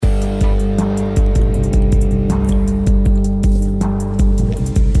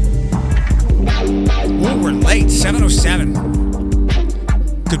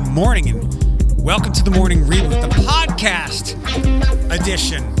morning, and welcome to the Morning Reboot, the podcast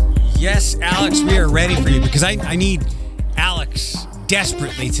edition. Yes, Alex, we are ready for you because I need Alex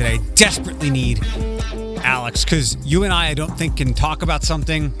desperately today. Desperately need Alex because you and I don't think can talk about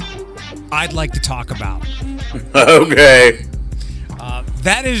something I'd like to talk about. Okay.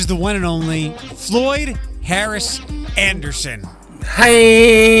 That is the one and only Floyd Harris Anderson.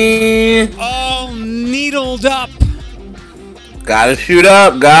 Hey. All needled up. Gotta shoot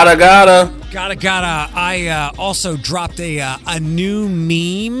up. Gotta. I also dropped a new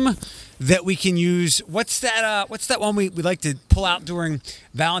meme that we can use. What's that one we like to pull out during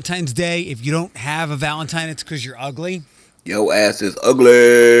Valentine's Day? If you don't have a Valentine, it's because you're ugly. Yo ass is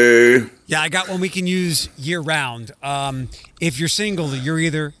ugly. Yeah, I got one we can use year round. If you're single, you're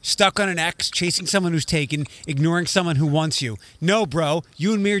either stuck on an ex, chasing someone who's taken, ignoring someone who wants you. No, bro,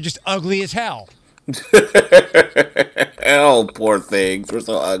 you and me are just ugly as hell. Oh, poor things. We're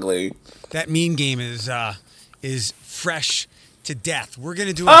so ugly. That meme game is fresh to death. We're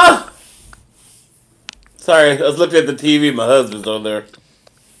gonna do Sorry, I was looking at the TV. My husband's on there.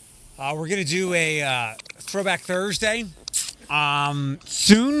 We're gonna do a Throwback Thursday.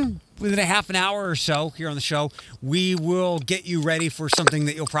 Soon, within a half an hour or so here on the show, we will get you ready for something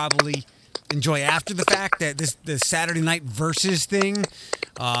that you'll probably enjoy after the fact. That the Saturday Night Versus thing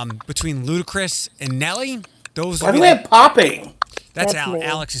between Ludacris and Nelly. Those. Why do we have popping? That's me.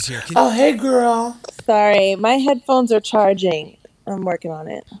 Alex is here. Hey, girl. Sorry, my headphones are charging. I'm working on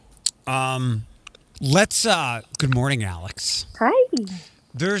it. Let's. Good morning, Alex. Hi.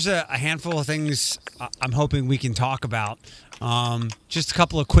 There's a handful of things I'm hoping we can talk about. Just a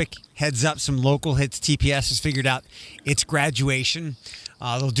couple of quick heads up. Some local hits. TPS has figured out its graduation.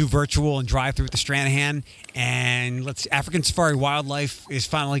 They'll do virtual and drive through at the Stranahan. And African Safari Wildlife is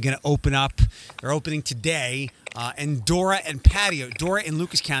finally going to open up. They're opening today. And Dora and Patio. Dora in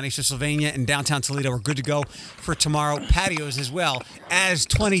Lucas County, so Sylvania and downtown Toledo are good to go for tomorrow. Patios as well, as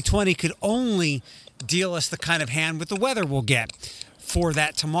 2020 could only deal us the kind of hand with the weather we'll get for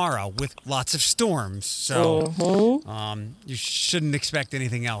that tomorrow with lots of storms. So you shouldn't expect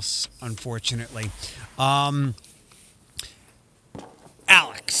anything else, unfortunately.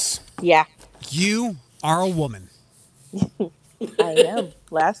 Alex. Yeah. You are a woman. I am.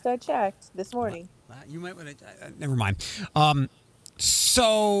 Last I checked this morning. You might want to... never mind.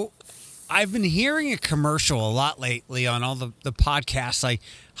 So I've been hearing a commercial a lot lately on all the podcasts I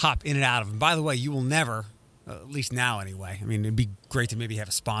hop in and out of. And by the way, you will never... at least now anyway. I mean, it'd be great to maybe have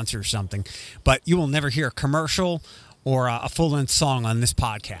a sponsor or something. But you will never hear a commercial or a full-length song on this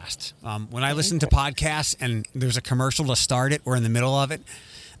podcast. When I listen to podcasts and there's a commercial to start it or in the middle of it,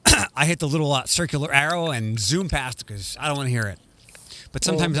 I hit the little circular arrow and zoom past it because I don't want to hear it. But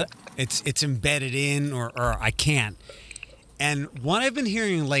sometimes it's embedded in or I can't. And what I've been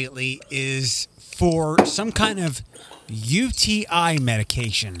hearing lately is for some kind of UTI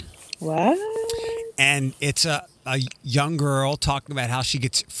medication. What? And it's a young girl talking about how she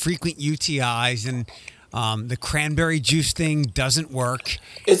gets frequent UTIs and the cranberry juice thing doesn't work.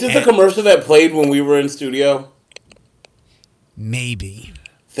 Is this a commercial that played when we were in studio? Maybe.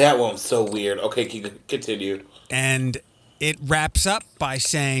 That one's so weird. Okay, continue. And it wraps up by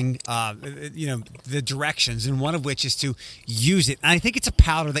saying, the directions, and one of which is to use it. And I think it's a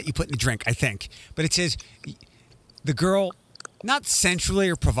powder that you put in a drink, I think. But it says the girl, not sensually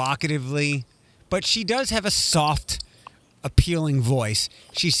or provocatively, but she does have a soft, appealing voice.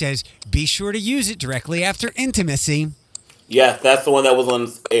 She says, be sure to use it directly after intimacy. Yeah, that's the one that was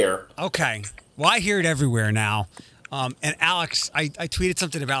on air. Okay. Well, I hear it everywhere now. And Alex, I tweeted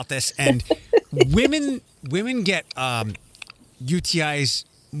something about this, and women get UTIs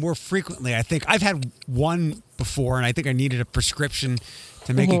more frequently. I think I've had one before, and I think I needed a prescription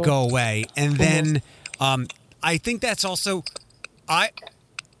to make it go away. And then I think that's also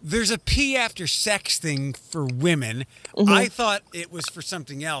there's a pee after sex thing for women. I thought it was for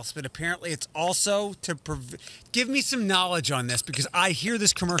something else, but apparently it's also to give me some knowledge on this because I hear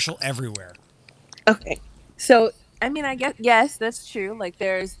this commercial everywhere. Okay. So, I mean, I guess, yes, that's true. Like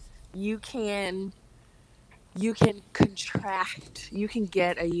you can contract, you can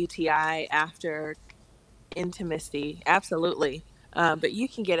get a UTI after intimacy. Absolutely. But you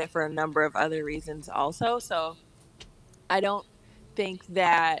can get it for a number of other reasons also. So I don't think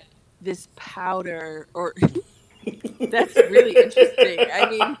that this powder or that's really interesting. I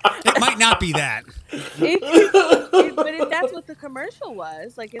mean, it might not be that. But if that's what the commercial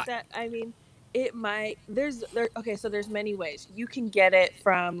was, like, if that, I mean, it might, okay, so there's many ways. You can get it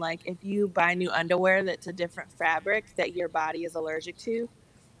from, like, if you buy new underwear that's a different fabric that your body is allergic to,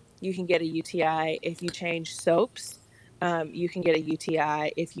 you can get a UTI. If you change soaps, you can get a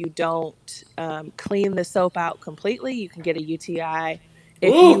UTI. If you don't clean the soap out completely, you can get a UTI.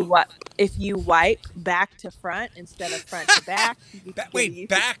 Ooh. If you wipe back to front instead of front to back, you can get a Wait, UTI.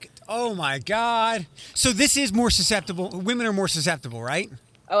 back? Oh my God! So this is more susceptible. Women are more susceptible, right?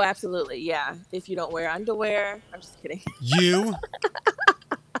 Oh, absolutely, yeah. If you don't wear underwear, I'm just kidding. You.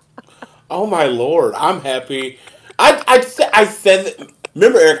 Oh my lord, I'm happy. I said.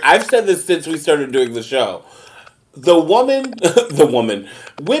 Remember, Eric, I've said this since we started doing the show. The woman, the woman,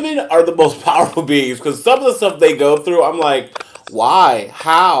 women are the most powerful beings because some of the stuff they go through, I'm like, why,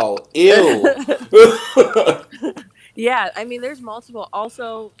 how, ew. Yeah, I mean, there's multiple.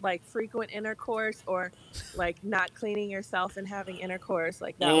 Also, like frequent intercourse or like not cleaning yourself and having intercourse,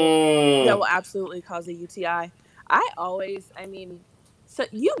 like that Mm. will absolutely cause a UTI. I mean, so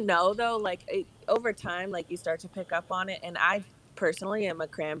though, like over time, like you start to pick up on it. And I personally am a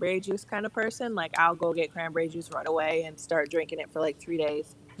cranberry juice kind of person. Like I'll go get cranberry juice right away and start drinking it for like 3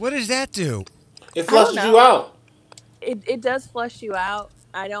 days. What does that do? It I don't flushes you know. out. It does flush you out.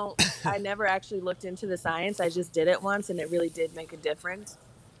 I never actually looked into the science. I just did it once and it really did make a difference.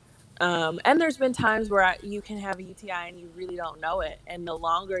 And there's been times where you can have a UTI and you really don't know it. And the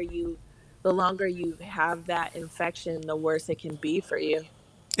longer you have that infection, the worse it can be for you.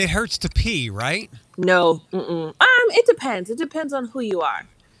 It hurts to pee, right? No, it depends. It depends on who you are.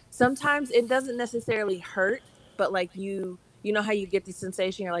 Sometimes it doesn't necessarily hurt, but like you know how you get the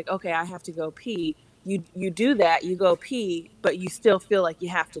sensation, you're like, okay, I have to go pee. You do that, you go pee, but you still feel like you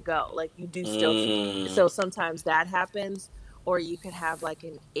have to go. Like you do still. Mm. So sometimes that happens, or you could have like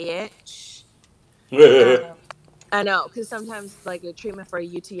an itch. I know, because sometimes like the treatment for a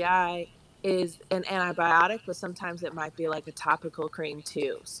UTI is an antibiotic, but sometimes it might be like a topical cream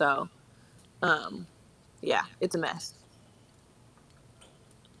too. So, um, yeah, it's a mess.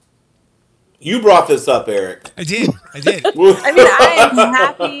 You brought this up, Eric. I did. I did. I mean,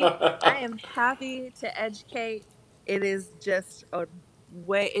 I am happy to educate. It is just a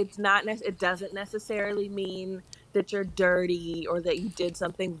way. It doesn't necessarily mean that you're dirty or that you did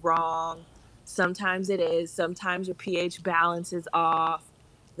something wrong. Sometimes it is. Sometimes your pH balance is off.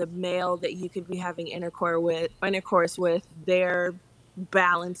 The male that you could be having intercourse with, their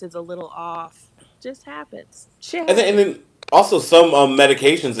balance is a little off. Just happens. Shit And happens. then also some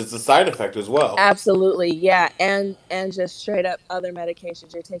medications, it's a side effect as well. Absolutely, yeah, and just straight up other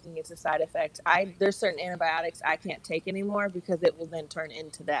medications you're taking, it's a side effect. There's certain antibiotics I can't take anymore because it will then turn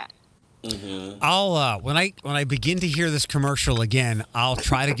into that. Hmm. I'll when I begin to hear this commercial again, I'll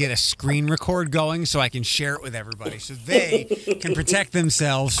try to get a screen record going so I can share it with everybody so they can protect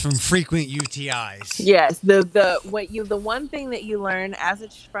themselves from frequent UTIs. Yes, the one thing that you learn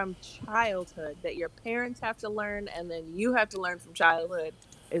from childhood that your parents have to learn and then you have to learn from childhood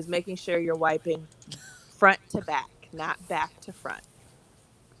is making sure you're wiping front to back, not back to front.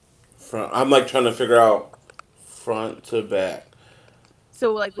 I'm like trying to figure out front to back.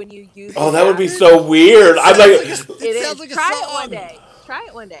 So like when you use the Oh, that would be bathroom, so weird. I'm like, It it sounds is. like a Try it one song. day. Try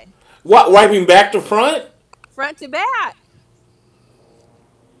it one day. what, wiping back to front? Front to back.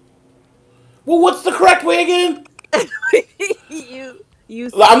 Well, what's the correct way again? You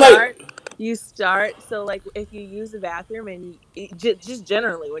I'm like, start so like if you use the bathroom and just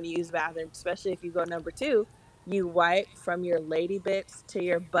generally when you use the bathroom, especially if you go number two, you wipe from your lady bits to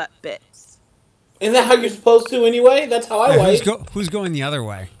your butt bits. isn't that how you're supposed to anyway? That's how I Yeah, wipe. who's going the other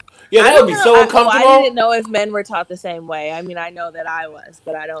way? Yeah, I that would don't be know. so I didn't uncomfortable. know if men were taught the same way. I mean, I know that I was,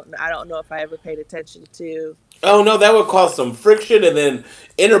 but I don't know if I ever paid attention to. Oh no, that would cause some friction, and then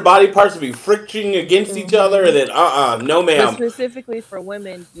inner body parts would be friction against each other, and Hmm. then no, But ma'am. specifically for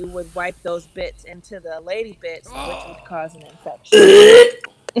women, you would wipe those bits into the lady bits, which would cause an infection.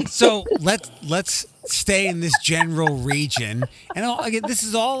 So let's stay in this general region, and again, this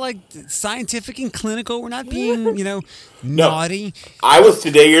is all like scientific and clinical. We're not being No, naughty. I was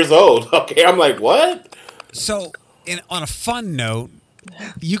today years old. Okay, I'm like, what? So, on a fun note,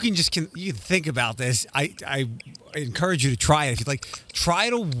 you can think about this. I encourage you to try it if you'd like. Try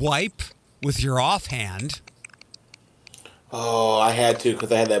to wipe with your offhand. Oh, I had to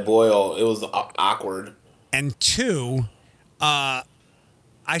because I had that boil. It was awkward. And two,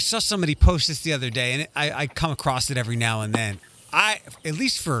 I saw somebody post this the other day, and I come across it every now and then. At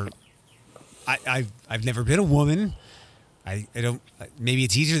least I've never been a woman. I don't. Maybe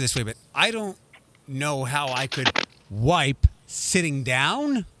it's easier this way, but I don't know how I could wipe sitting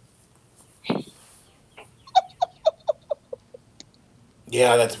down.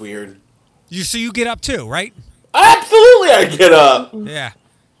 Yeah, that's weird. So you get up too, right? Absolutely, I get up. Yeah.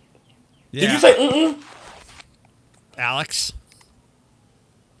 Yeah. Did you say mm-mm? Alex?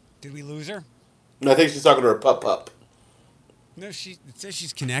 Did we lose her? No, I think she's talking to her pup. No, it says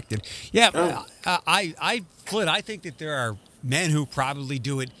she's connected. Yeah, Flint, I think that there are men who probably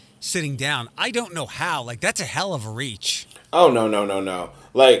do it sitting down. I don't know how. Like, that's a hell of a reach. Oh no, no, no, no.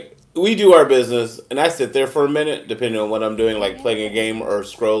 Like we do our business, and I sit there for a minute, depending on what I'm doing, like playing a game or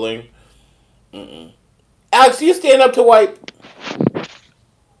scrolling. Alex, do you stand up to wipe?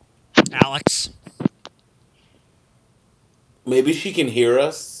 Alex. Maybe she can hear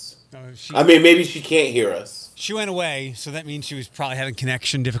us. No, I mean, maybe she can't hear us. She went away, so that means she was probably having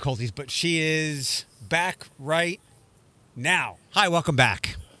connection difficulties, but she is back right now. Hi, welcome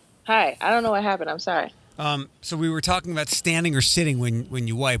back. Hi. I don't know what happened. I'm sorry. So we were talking about standing or sitting when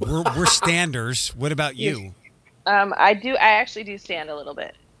you wipe. We're standers. What about you? I actually do stand a little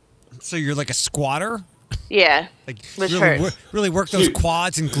bit. So you're like a squatter? Yeah. Like which really, hurts. Really work those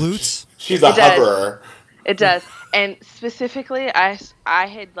quads and glutes? She's a hoverer. It does. And specifically, I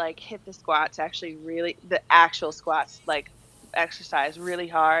had like hit the squats the actual squats, like exercise really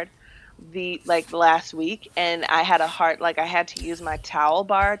hard the last week. And I had I had to use my towel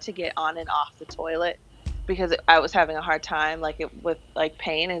bar to get on and off the toilet because I was having a hard time with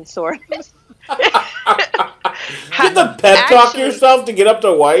pain and soreness. You have to pep talk yourself to get up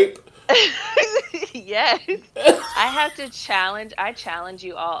to wipe. Yes. I challenge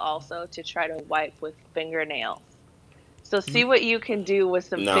you all also to try to wipe with fingernails. So see what you can do with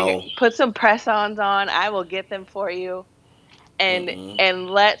some put some press-ons on. I will get them for you. And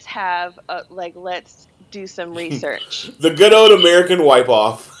let's have let's do some research. The good old American wipe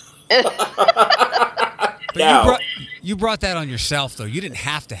off. But you brought that on yourself though. You didn't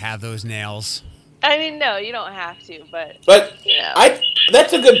have to have those nails. I mean, no, you don't have to, but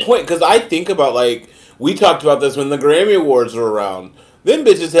that's a good point because I think about we talked about this when the Grammy Awards were around. Them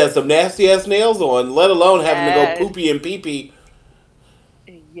bitches had some nasty ass nails on, let alone having to go poopy and pee pee.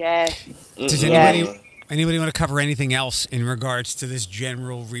 Yes. Does anybody want to cover anything else in regards to this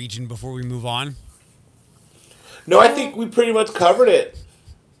general region before we move on? No, I think we pretty much covered it.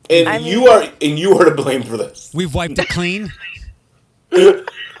 And you are to blame for this. We've wiped it clean.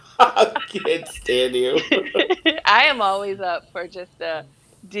 I can't stand you. I am always up for just a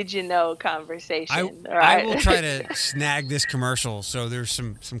did you know conversation. I will try to snag this commercial so there's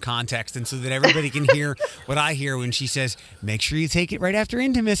some context and so that everybody can hear what I hear when she says, make sure you take it right after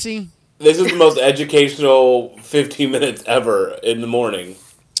intimacy. This is the most educational 15 minutes ever in the morning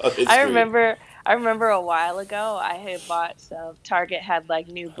of history. I remember a while ago I had bought some Target had a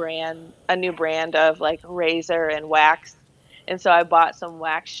new brand of razor and wax. And so I bought some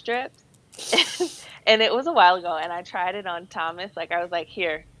wax strips, and it was a while ago, and I tried it on Thomas. I was like,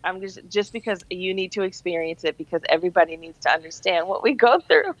 here, I'm just because you need to experience it because everybody needs to understand what we go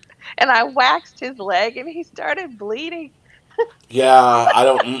through. And I waxed his leg, and he started bleeding. Yeah, I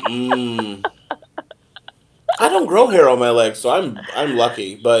don't grow hair on my legs, so I'm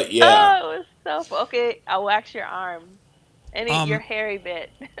lucky. But yeah. Oh, it was so okay. I'll wax your arm and your hairy bit.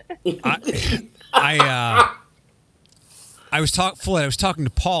 I was talking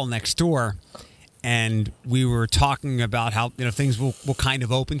to Paul next door, and we were talking about how things will kind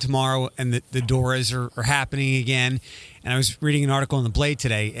of open tomorrow, and the doors are happening again. And I was reading an article in the Blade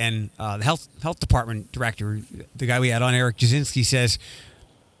today, and the health department director, the guy we had on, Eric Jasinski, says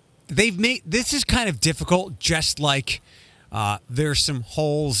they've made this is kind of difficult, just like there's some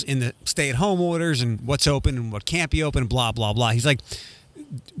holes in the stay-at-home orders and what's open and what can't be open, blah blah blah. He's like,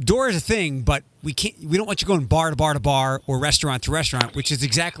 door is a thing, but we don't want you going bar to bar to bar or restaurant to restaurant, which is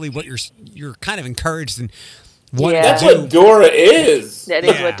exactly what you're kind of encouraged in. That's what Dora is. That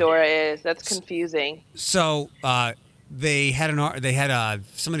is what Dora is. That's confusing. So they had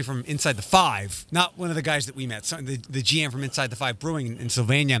somebody from Inside the Five, not one of the guys that we met, the GM from Inside the Five Brewing in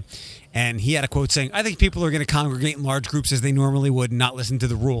Sylvania, and he had a quote saying, I think people are going to congregate in large groups as they normally would and not listen to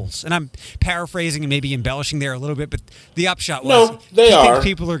the rules. And I'm paraphrasing and maybe embellishing there a little bit, but the upshot was they are. Think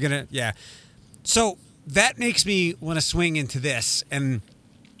people are going to, So that makes me want to swing into this, and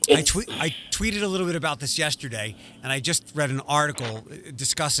I tweeted a little bit about this yesterday, and I just read an article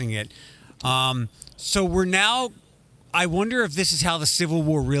discussing it. So we're now... I wonder if this is how the Civil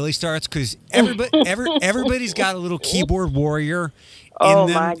War really starts, because everybody's got a little keyboard warrior in them. Oh,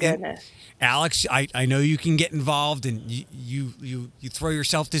 my goodness. And Alex, I know you can get involved, and you throw your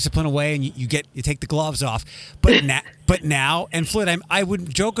self-discipline away, and you take the gloves off. But now, and Flint, I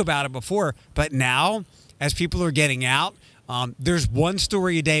wouldn't joke about it before, but now, as people are getting out, there's one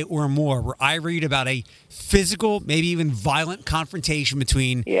story a day or more where I read about a physical, maybe even violent confrontation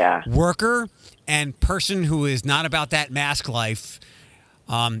between worker and person who is not about that mask life.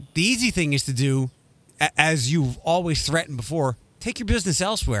 The easy thing is to do, as you've always threatened before, take your business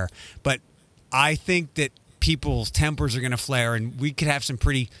elsewhere. But I think that people's tempers are going to flare, and we could have some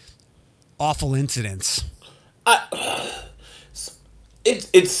pretty awful incidents.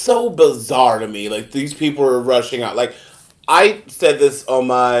 It's so bizarre to me. Like these people are rushing out. Like I said this on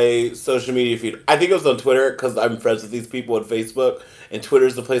my social media feed. I think it was on Twitter because I'm friends with these people on Facebook, and Twitter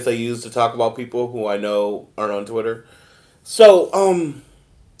is the place I use to talk about people who I know aren't on Twitter. So,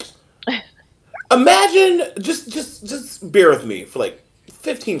 imagine just bear with me for like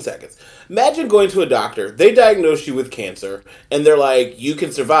 15 seconds. Imagine going to a doctor. They diagnose you with cancer, and they're like, "You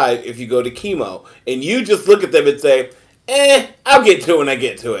can survive if you go to chemo." And you just look at them and say, I'll get to it when I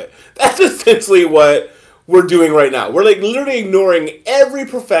get to it." That's essentially what we're doing right now. We're like literally ignoring every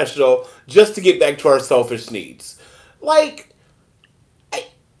professional just to get back to our selfish needs. Like,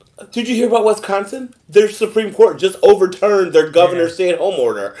 did you hear about Wisconsin? Their Supreme Court just overturned their governor's Yeah. stay-at-home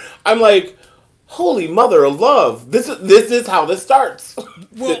order. I'm like, holy mother of love! This is how this starts.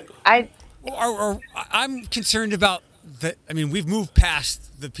 Well, I I'm concerned about the. I mean, we've moved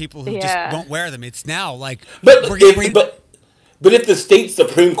past the people who just Yeah. won't wear them. It's now like but we're if but if the state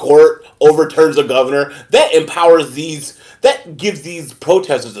Supreme Court overturns a governor, that empowers these. That gives these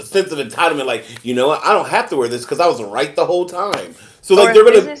protesters a sense of entitlement. Like, you know what? I don't have to wear this because I was right the whole time. So or like they're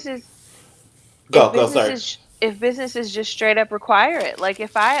gonna go. Sorry. if businesses just straight up require it. Like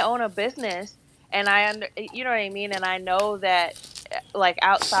if I own a business and you know what I mean, and I know that like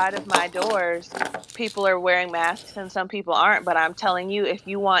outside of my doors people are wearing masks and some people aren't, but I'm telling you, if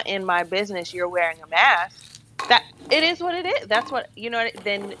you want in my business you're wearing a mask, that it is what it is. That's what, you know,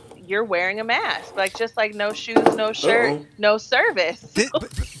 then you're wearing a mask. Like just like no shoes, no Uh shirt, oh. no service.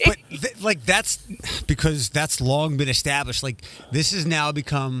 like that's because that's long been established. Like this has now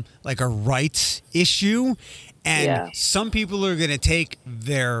become like a rights issue, and Yeah. some people are going to take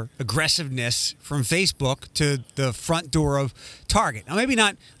their aggressiveness from Facebook to the front door of Target. Now, maybe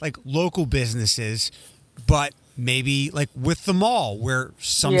not like local businesses, but maybe like with the mall where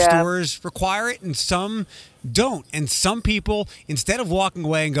some Yeah. stores require it and some don't. And some people, instead of walking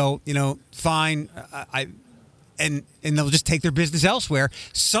away and go, you know, fine, and they'll just take their business elsewhere,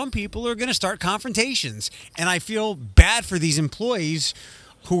 some people are going to start confrontations. And I feel bad for these employees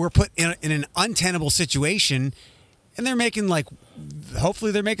who were put in an untenable situation, and they're making like,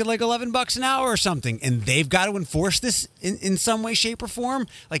 hopefully they're making like $11 an hour or something, and they've got to enforce this in some way, shape, or form.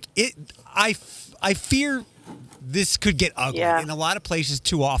 Like I fear this could get ugly Yeah. in a lot of places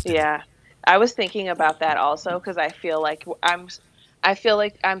too often. Yeah. I was thinking about that also because I feel like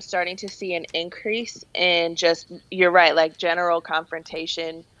I'm starting to see an increase in just, you're right, like general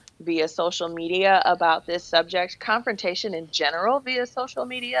confrontation via social media about this subject, confrontation in general via social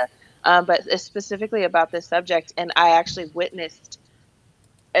media, but specifically about this subject. And I actually witnessed,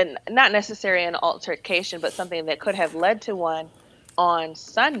 and not necessarily an altercation, but something that could have led to one on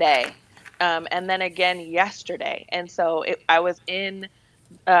Sunday, and then again yesterday. And so I was in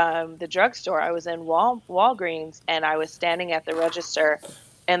the drugstore. I was in Walgreens, and I was standing at the register,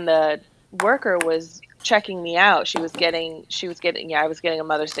 and the worker was checking me out. Yeah, I was getting a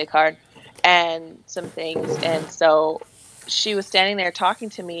Mother's Day card and some things, and so she was standing there talking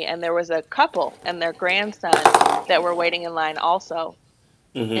to me, and there was a couple and their grandson that were waiting in line also.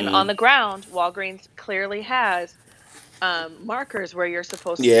 And on Mm-hmm. the ground, Walgreens clearly has markers where you're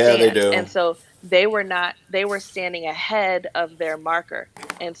supposed to Yeah, they stand. do. And so they were standing ahead of their marker.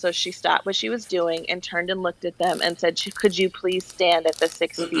 And so she stopped what she was doing and turned and looked at them and said, "Could you please stand at the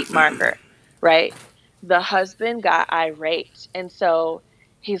 6 feet marker?" Right? The husband got irate. And so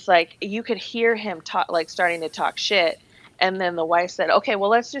he's like, you could hear him talk, like starting to talk shit. And then the wife said, "Okay, well,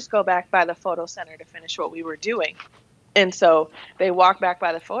 let's just go back by the photo center to finish what we were doing." And so they walk back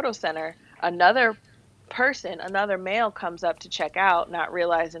by the photo center. Another male comes up to check out, not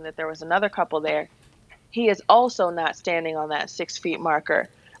realizing that there was another couple there. He is also not standing on that 6 feet marker.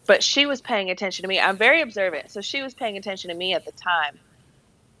 But she was paying attention to me. I'm very observant. So she was paying attention to me at the time.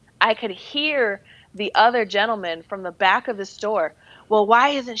 I could hear the other gentleman from the back of the store. "Well, why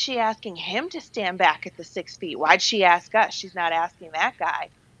isn't she asking him to stand back at the 6 feet? Why'd she ask us? She's not asking that guy."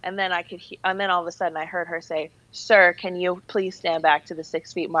 And then and then all of a sudden I heard her say, "Sir, can you please stand back to the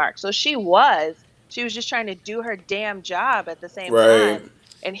 6 feet mark?" So she was just trying to do her damn job at the same Right. time.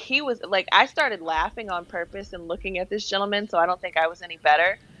 And he was like, I started laughing on purpose and looking at this gentleman. So I don't think I was any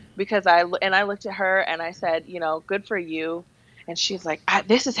better because I looked at her and I said, you know, "Good for you." And she's like,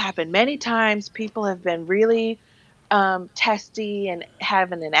 "This has happened many times. People have been really testy and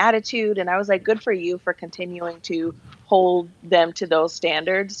having an attitude." And I was like, "Good for you for continuing to hold them to those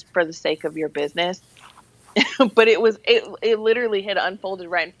standards for the sake of your business." But it literally had unfolded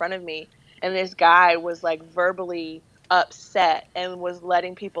right in front of me, and this guy was like verbally upset and was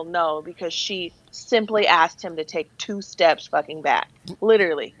letting people know because she simply asked him to take 2 steps fucking back.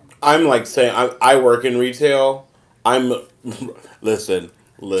 Literally. I'm like saying I work in retail. I'm listen.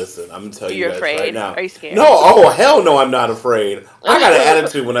 I'm gonna tell you You're guys afraid? right now. Are you scared? No, oh hell no, I'm not afraid. I got an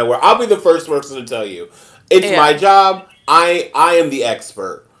attitude when I work. I'll be the first person to tell you. It's my job. I am the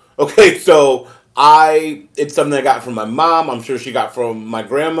expert. Okay, so it's something I got from my mom. I'm sure she got from my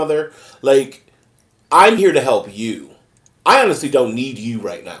grandmother. Like, I'm here to help you. I honestly don't need you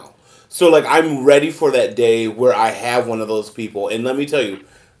right now. So like I'm ready for that day where I have one of those people. And let me tell you,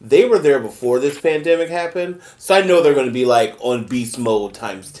 they were there before this pandemic happened, so I know they're going to be like on beast mode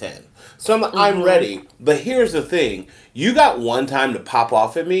times 10. So I'm ready. But here's the thing: you got one time to pop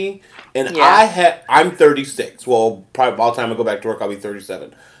off at me, and I'm 36. Well, probably by the time I go back to work, I'll be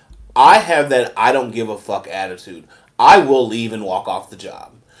 37. I have that I don't give a fuck attitude. I will leave and walk off the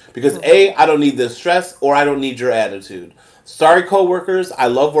job because I don't need the stress or I don't need your attitude. Sorry, coworkers. I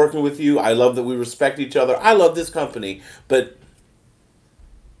love working with you. I love that we respect each other. I love this company, but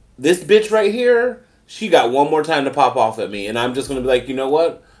this bitch right here, she got one more time to pop off at me, and I'm just gonna be like, you know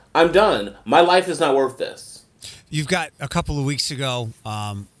what? I'm done. My life is not worth this. You've got a couple of weeks ago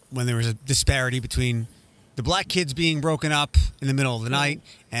when there was a disparity between the black kids being broken up in the middle of the night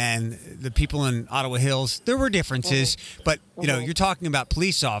and the people in Ottawa Hills. There were differences, but you're talking about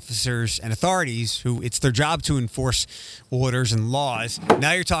police officers and authorities who it's their job to enforce orders and laws.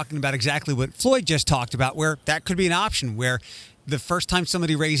 Now you're talking about exactly what Floyd just talked about, where that could be an option where the first time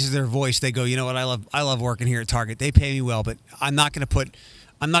somebody raises their voice, they go, you know what, I love working here at Target. They pay me well, but I'm not going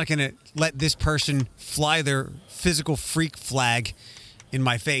to let this person fly their physical freak flag in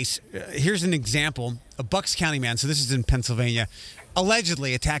my face. Here's an example. A Bucks County man, so this is in Pennsylvania,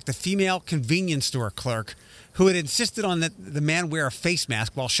 allegedly attacked a female convenience store clerk who had insisted on that the man wear a face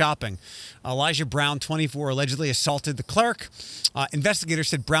mask while shopping. Elijah Brown, 24, allegedly assaulted the clerk. Investigators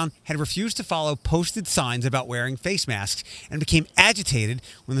said Brown had refused to follow posted signs about wearing face masks and became agitated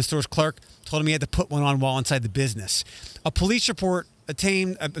when the store's clerk told him he had to put one on while inside the business. A police report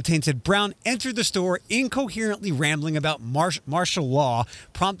obtained said Brown entered the store incoherently rambling about martial law,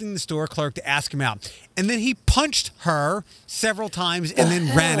 prompting the store clerk to ask him out. And then he punched her several times and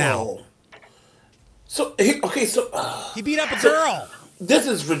then ran out. So he beat up a girl. This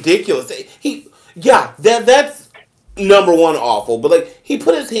is ridiculous. That's number one awful. But like he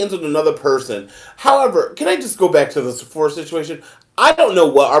put his hands on another person. However, can I just go back to the Sephora situation? I don't know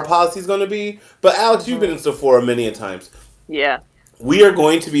what our policy is going to be, but Alex, you've been in Sephora many a times. Yeah. We are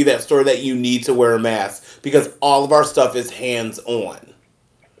going to be that store that you need to wear a mask because all of our stuff is hands on.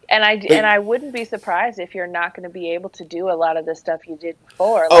 And I wouldn't be surprised if you're not going to be able to do a lot of the stuff you did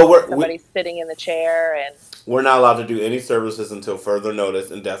before. Like somebody's sitting in the chair and we're not allowed to do any services until further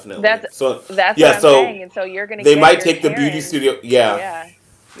notice indefinitely. That's what I'm saying. And so you're going to. They might take the beauty studio. Yeah.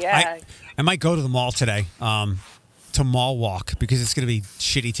 I might go to the mall today to mall walk because it's going to be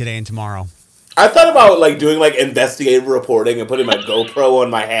shitty today and tomorrow. I thought about like doing like investigative reporting and putting my GoPro on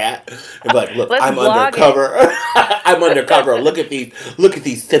my hat and be like, look, I'm undercover. I'm undercover. Look at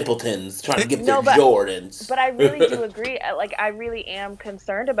these simpletons trying to get their Jordans. But I really do agree. Like I really am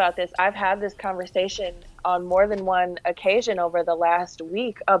concerned about this. I've had this conversation on more than one occasion over the last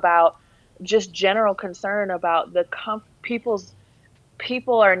week about just general concern about the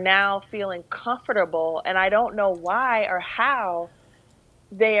people are now feeling comfortable, and I don't know why or how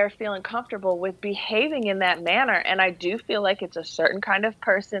they are feeling comfortable with behaving in that manner. And I do feel like it's a certain kind of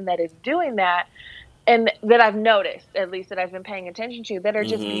person that is doing that, and that I've noticed, at least that I've been paying attention to, that are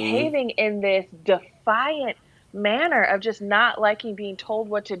just behaving in this defiant manner of just not liking being told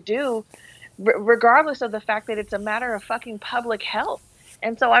what to do, regardless of the fact that it's a matter of fucking public health.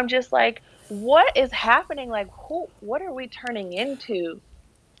 And so I'm just like, what is happening? Like, what are we turning into?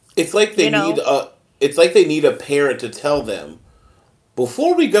 It's like they need a parent to tell them,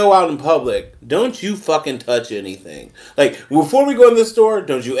 before we go out in public, don't you fucking touch anything. Like, before we go in the store,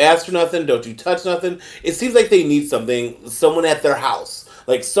 don't you ask for nothing, don't you touch nothing. It seems like they need someone at their house.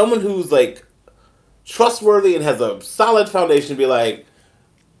 Like, someone who's, like, trustworthy and has a solid foundation to be like,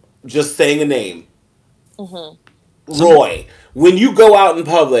 just saying a name. Roy, when you go out in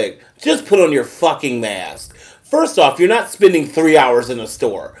public, just put on your fucking mask. First off, you're not spending 3 hours in a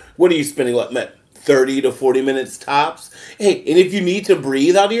store. What are you spending, 30 to 40 minutes tops? Hey, and if you need to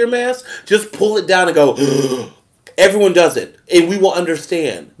breathe out of your mask, just pull it down and go, everyone does it, and we will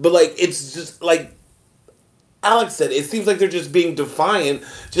understand. But, like, it's just, like Alex said, it seems like they're just being defiant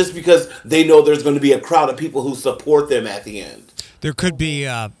just because they know there's going to be a crowd of people who support them at the end. There could be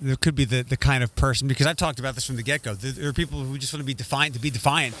the kind of person, because I've talked about this from the get-go. There are people who just want to be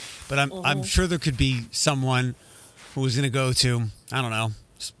defiant, but I'm sure there could be someone who was going to go to, I don't know,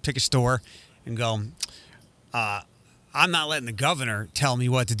 pick a store and go, I'm not letting the governor tell me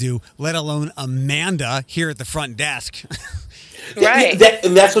what to do, let alone Amanda here at the front desk. Right.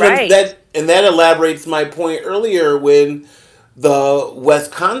 That's what Right. that elaborates my point earlier when the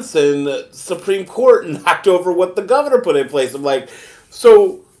Wisconsin Supreme Court knocked over what the governor put in place. I'm like,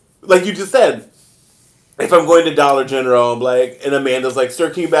 so, like you just said, if I'm going to Dollar General, I'm like, and Amanda's like, sir,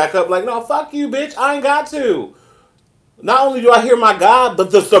 can you back up? Like, no, fuck you, bitch. I ain't got to. Not only do I hear my God,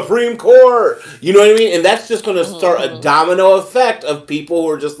 but the Supreme Court. You know what I mean? And that's just going to start a domino effect of people who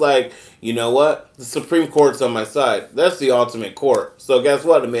are just like, you know what? The Supreme Court's on my side. That's the ultimate court. So guess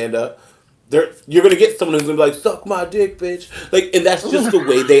what, Amanda? You're gonna get someone who's gonna be like, "Suck my dick, bitch." Like, and that's just the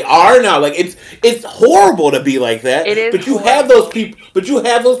way they are now. Like, it's horrible to be like that. It is But you have horrible. those people. But you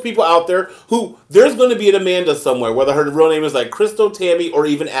have those people out there who there's gonna be an Amanda somewhere, whether her real name is like Crystal, Tammy, or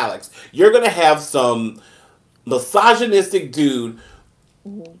even Alex. You're gonna have some misogynistic dude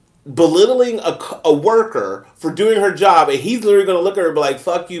belittling a worker for doing her job, and he's literally going to look at her and be like,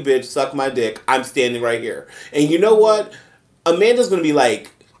 fuck you, bitch, suck my dick, I'm standing right here. And you know what? Amanda's going to be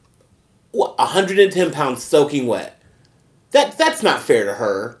like, what, 110 pounds soaking wet. That's not fair to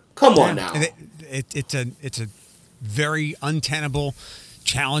her. Come on now. It's a very untenable,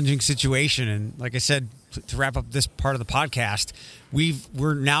 challenging situation. And like I said, to wrap up this part of the podcast,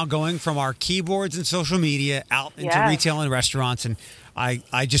 we're now going from our keyboards and social media out into retail and restaurants, and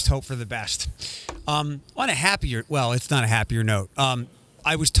I just hope for the best. On a happier, well, it's not a happier note.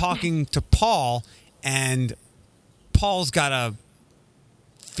 I was talking to Paul, and Paul's got a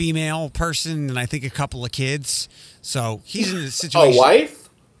female person and I think a couple of kids, so he's in a situation. A wife?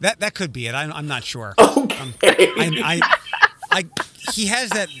 That could be it. I'm not sure. Okay. He has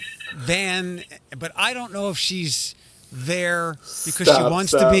that van, but I don't know if she's there because she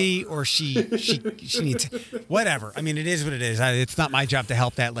wants to be, or she needs whatever. I mean, it is what it is. It's not my job to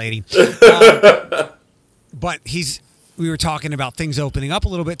help that lady. But we were talking about things opening up a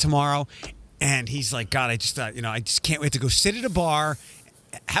little bit tomorrow, and he's like, God, I just can't wait to go sit at a bar,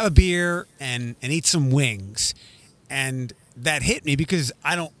 have a beer, and eat some wings. And that hit me because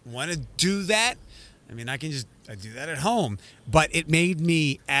I don't want to do that. I mean, I do that at home, but it made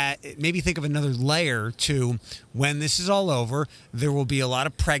me think of another layer to when this is all over. There will be a lot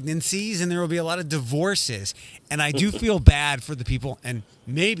of pregnancies and there will be a lot of divorces, and I do feel bad for the people. And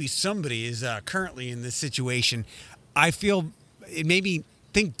maybe somebody is currently in this situation. I feel it made me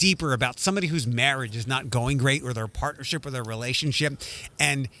think deeper about somebody whose marriage is not going great, or their partnership, or their relationship,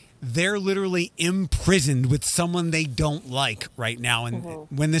 and they're literally imprisoned with someone they don't like right now. And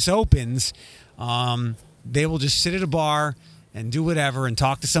when this opens, they will just sit at a bar and do whatever and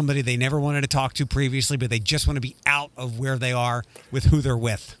talk to somebody they never wanted to talk to previously, but they just want to be out of where they are with who they're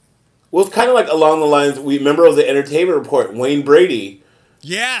with. Well, it's kind of like along the lines, we remember it was the Entertainment Report, Wayne Brady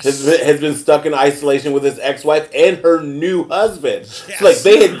Yes. has been stuck in isolation with his ex-wife and her new husband. Yes. So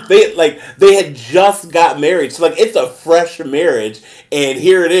they had just got married. So like it's a fresh marriage, and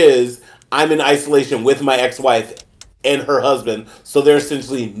here it is. I'm in isolation with my ex-wife and her husband, so they're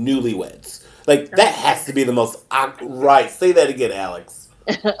essentially newlyweds. Like that has to be the most right. Say that again, Alex.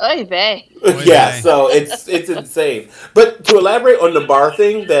 Oy vey. Yeah, so it's insane. But to elaborate on the bar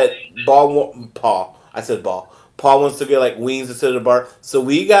thing, that Paul wants to get like wings to sit at a bar. So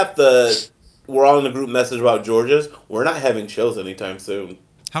we're all in the group message about George's. We're not having shows anytime soon.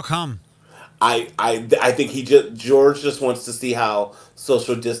 How come? I think George just wants to see how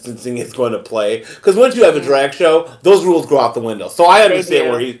social distancing is going to play. Because once you have a drag show, those rules go out the window. So I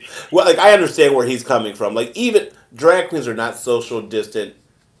understand I understand where he's coming from. Like even drag queens are not social distant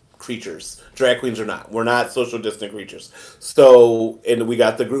creatures. Drag queens are not. We're not social distant creatures. So, and we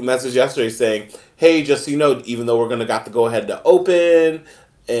got the group message yesterday saying, hey, just so you know, even though we're going to got the go ahead to open,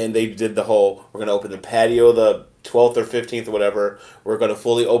 and they did the whole, we're going to open the patio the 12th or 15th or whatever, we're going to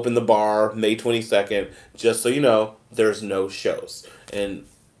fully open the bar May 22nd, just so you know, there's no shows. And,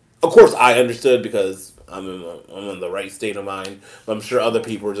 of course, I understood because I'm in the right state of mind. But I'm sure other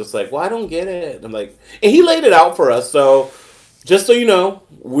people were just like, well, I don't get it. And I'm like, and he laid it out for us, so just so you know,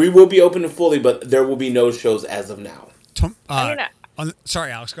 we will be open fully, but there will be no shows as of now.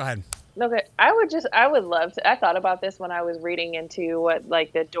 Sorry, Alex, go ahead. Okay, I would love to. I thought about this when I was reading into what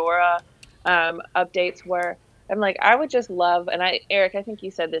like the Dora updates were. I'm like, I would just love, and Eric, I think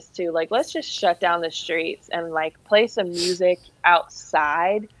you said this too. Like, let's just shut down the streets and like play some music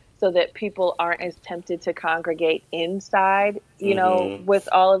outside so that people aren't as tempted to congregate inside. You know, with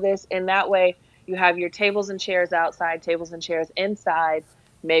all of this, and that way. You have your tables and chairs outside, tables and chairs inside.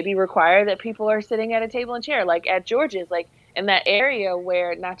 Maybe require that people are sitting at a table and chair. Like at George's, like in that area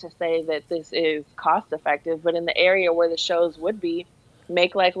where, not to say that this is cost effective, but in the area where the shows would be,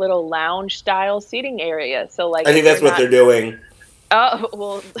 make like little lounge style seating areas. So like I think if that's you're what not, they're doing. oh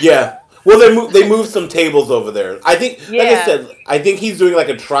well, Yeah. Well, they moved some tables over there. I think, like I yeah. said, I think he's doing like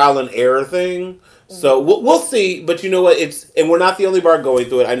a trial and error thing. So Mhm. we'll see. But you know what? And we're not the only bar going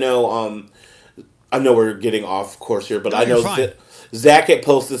through it. I know we're getting off course here, but No, I you're know fine. Zach had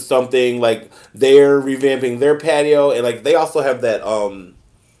posted something like they're revamping their patio, and like they also have that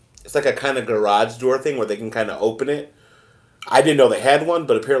it's like a kind of garage door thing where they can kind of open it. I didn't know they had one,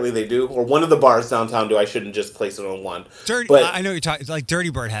 but apparently they do. Or one of the bars downtown do. I shouldn't just place it on one. But I know you're talking. It's like Dirty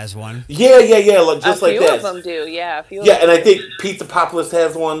Bird has one. yeah, like, A just like few of that. them do, yeah. A few. Yeah, of and them I do. think Pizza Populous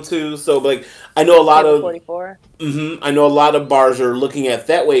has one too. So like, I know a lot Table of 44. I know a lot of bars are looking at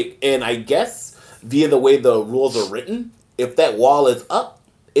that way, and I guess via the way the rules are written, if that wall is up,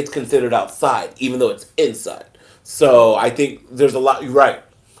 it's considered outside, even though it's inside. So I think there's a lot. You're right.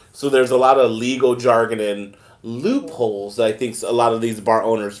 So there's a lot of legal jargon and loopholes that I think a lot of these bar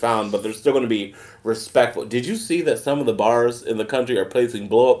owners found, but they're still going to be respectful. Did you see that some of the bars in the country are placing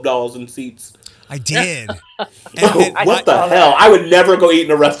blow up dolls in seats? I did. What the saw hell? that. I would never go eat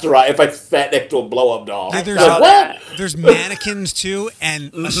in a restaurant if I sat next to a blow up doll. Yeah, saw Like, that. what? There's mannequins too,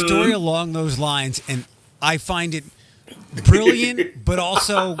 and a story along those lines, and I find it brilliant, but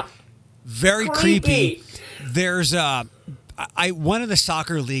also very creepy. There's one of the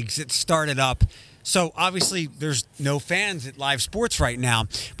soccer leagues that started up. So obviously there's no fans at live sports right now,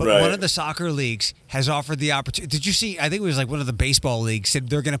 but Right. one of the soccer leagues has offered the opportunity. Did you see? I think it was like one of the baseball leagues said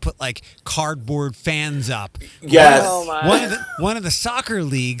they're going to put like cardboard fans up. Yes. Oh my. One of the soccer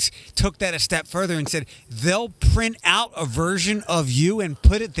leagues took that a step further and said they'll print out a version of you and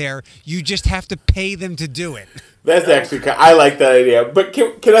put it there. You just have to pay them to do it. That's actually I like that idea. But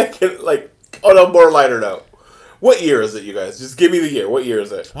can I get like on a more lighter note? What year is it, you guys? Just give me the year. What year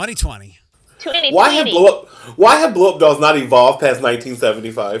is it? 2020. 2020. Why have blow up dolls not evolved past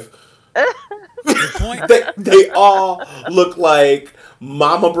 1975? Good point. They all look like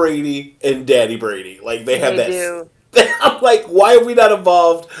Mama Brady and Daddy Brady. Like they have They that. do. I'm like, why have we not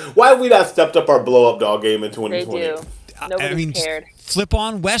evolved? Why have we not stepped up our blow up doll game in They 2020? do. Nobody's I mean, just cared. flip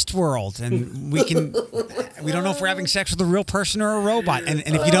on Westworld, and we don't know if we're having sex with a real person or a robot. And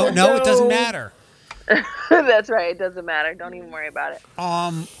if you don't know, it doesn't matter. That's right. It doesn't matter. Don't even worry about it.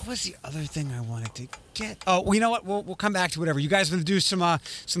 What was the other thing I wanted to get? Oh, well, you know what? We'll come back to whatever. You guys want to do some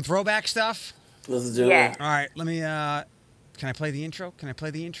throwback stuff? Let's do Yeah. it. All right. Let me. Can I play the intro? Let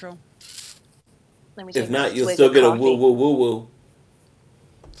me If take not, my you'll swig still of get a coffee. woo woo woo woo.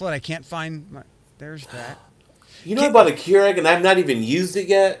 Floyd, I can't find my. There's that. You know about a Keurig and I've not even used it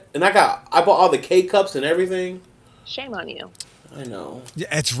yet, and I bought all the K cups and everything. Shame on you. I know. Yeah,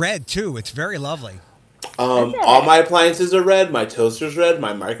 it's red too. It's very lovely. All my appliances are red. My toaster's red.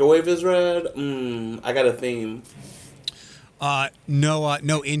 My microwave is red. I got a theme.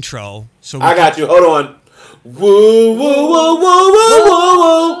 No intro. So I got you. Hold on. Woo woo woo woo woo woo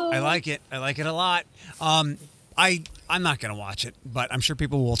woo. I like it. I like it a lot. I'm not going to watch it, but I'm sure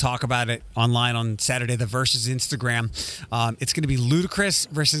people will talk about it online on Saturday, the Versus Instagram. It's going to be Ludacris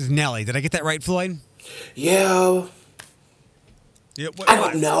versus Nelly. Did I get that right, Floyd? Yeah. Yeah, I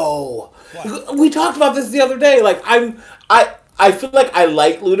don't know. We talked about this the other day. Like I feel like I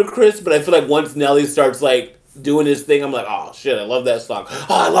like Ludacris, but I feel like once Nelly starts like doing his thing, I'm like, oh shit, I love that song. Oh,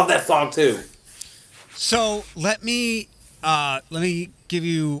 I love that song too. So let me give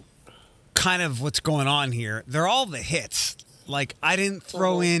you kind of what's going on here. They're all the hits. Like I didn't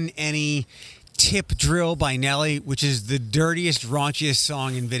throw in any Tip Drill by Nelly, which is the dirtiest, raunchiest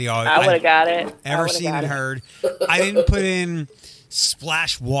song in video I would have got it. ever seen and heard. I didn't put in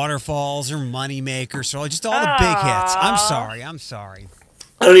Splash Waterfalls or Moneymaker, so just all the big hits. I'm sorry.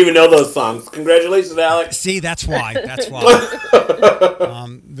 I don't even know those songs. Congratulations, Alex. See, that's why.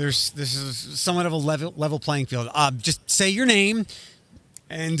 This is somewhat of a level playing field. Just say your name,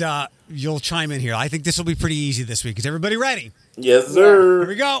 and you'll chime in here. I think this will be pretty easy this week. Is everybody ready? Yes, Here sir.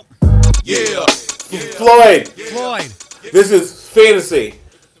 we go. Yeah. Floyd, Floyd. this is fantasy.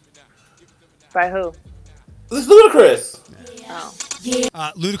 By who? This is Ludacris Oh.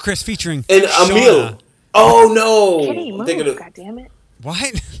 Ludacris featuring and Shauna. Emil. Oh no! Kitty, I'm move. thinking of God damn it.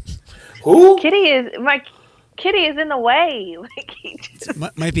 What? who? Kitty is in the way. Like he just,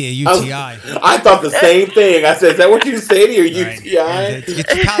 Might be a UTI. I thought the same thing. I said, "Is that what you say to your All right. UTI?" Yeah,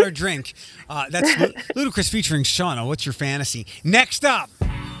 get your powdered drink. That's Ludacris featuring Shauna. What's your fantasy? Next up,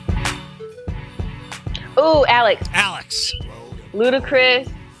 ooh, Alex.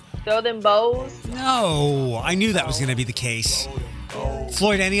 Ludacris. Throw them bows. No, I knew that was going to be the case.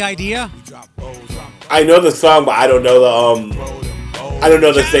 Floyd, any idea? I know the song, but I don't know I don't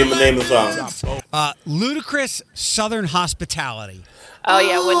know the name of the song. Ludacris, Southern Hospitality. Oh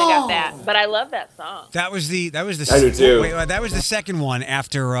yeah, wouldn't have got that. But I love that song. That was the. I do too. Wait, that was the second one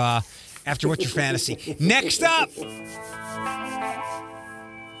after What's Your Fantasy. Next up.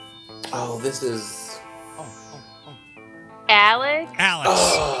 Oh, this is Alex.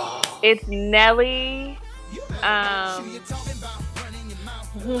 It's Nelly.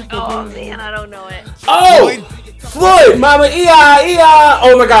 Oh man, I don't know it. Oh, Floyd, Mama E.I.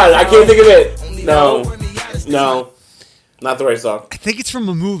 Oh my God, I can't think of it. No, not the right song. I think it's from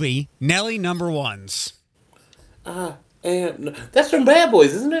a movie. Nelly Number Ones. And that's from Bad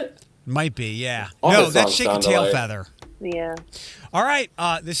Boys, isn't it? Might be, yeah. All No, the that's songs Shake a sound Tail alike. Feather. Yeah. All right,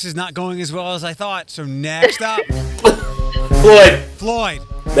 this is not going as well as I thought. So next up, Floyd. Floyd.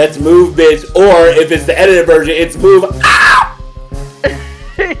 That's Move, bitch. Or if it's the edited version, it's Move. Ah!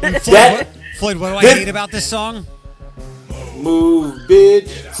 Floyd, what do I hate about this song? Move,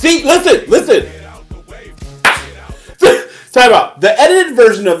 bitch. See, listen. Time out. The edited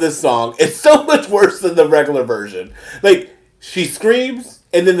version of this song is so much worse than the regular version. Like, she screams,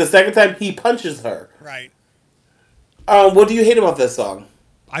 and then the second time he punches her. Right. What do you hate about this song?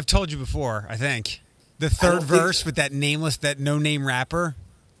 I've told you before, I think. The third verse with that no-name rapper.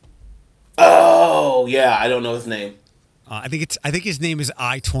 Oh, yeah, I don't know his name. I think his name is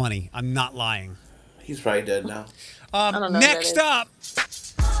I-20. I'm not lying. He's probably dead now. I don't know Next up,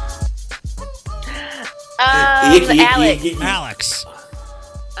 Alex. Alex.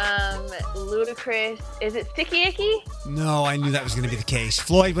 Ludacris. Is it Sticky Icky? No, I knew that was going to be the case.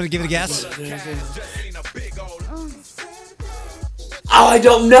 Floyd, want to give it a guess? Oh, I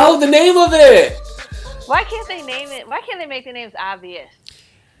don't know the name of it. Why can't they name it? Why can't they make the names obvious?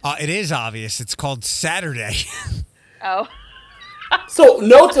 It is obvious. It's called Saturday. Oh. So,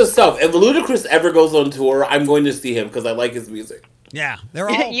 note to self, if Ludacris ever goes on tour, I'm going to see him because I like his music. Yeah, they're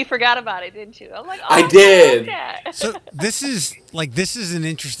all. You forgot about it, didn't you? I'm like, oh, I did. So this is an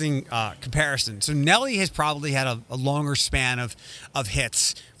interesting comparison. So Nelly has probably had a longer span of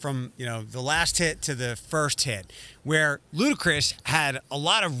hits from the last hit to the first hit, where Ludacris had a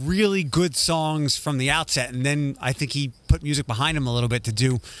lot of really good songs from the outset, and then I think he put music behind him a little bit to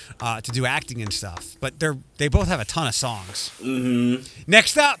do acting and stuff. But they both have a ton of songs. Mm-hmm.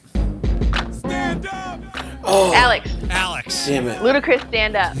 Next up. Stand up. Oh, Alex. Damn it. Ludacris,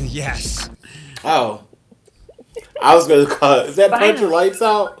 stand up. Yes. Oh. I was going to call it. Is that Punch Your Lights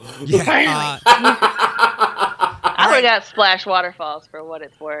Out? Yeah. I would have got Splash Waterfalls for what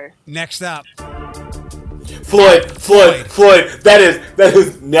it's worth. Next up. Floyd. That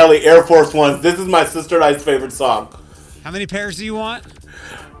is Nelly, Air Force Ones. This is my sister and I's favorite song. How many pairs do you want?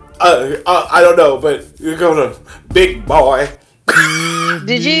 I don't know, but you're going to Big Boy.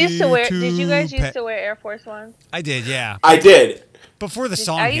 Did you guys used to wear Air Force Ones? I did, yeah. I did. Before the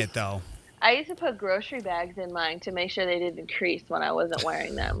song hit, though. I used to put grocery bags in mine to make sure they didn't crease when I wasn't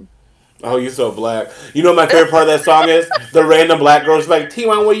wearing them. Oh, you so black. You know what my favorite part of that song is? The random black girl's like,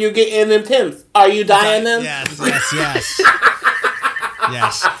 T-Wine, where you getting them Tims? Are you dyeing them? Yes.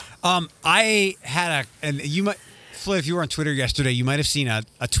 Yes. I had and you might, Flip, if you were on Twitter yesterday, you might have seen a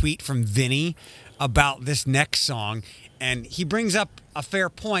tweet from Vinny about this next song. And he brings up a fair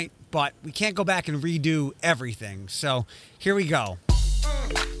point, but we can't go back and redo everything. So here we go.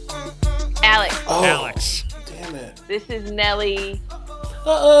 Alex. Oh, Alex. Damn it. This is Nelly.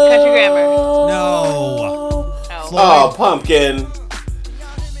 Country Grammar. No. Oh, Pumpkin.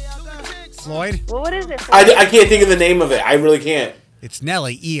 Floyd? Well, what is it? I can't think of the name of it. I really can't. It's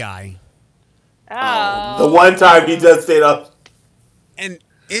Nelly, E.I. Oh. The one time he does stand up. And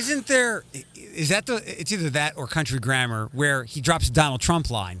isn't there... it's either that or Country Grammar where he drops a Donald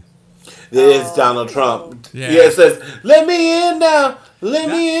Trump line. It is Donald Trump. Yeah. It says, let me in now. Let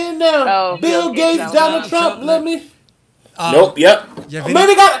me in now. Oh, Bill Gates, Donald Trump, let me. Nope. Yep. Yeah,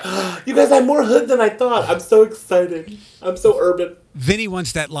 Maybe you guys have more hood than I thought. I'm so excited. I'm so urban. Vinny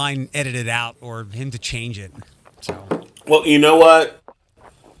wants that line edited out or him to change it. So. Well, you know what?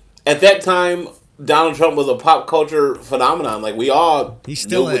 At that time, Donald Trump was a pop culture phenomenon. Like, we all He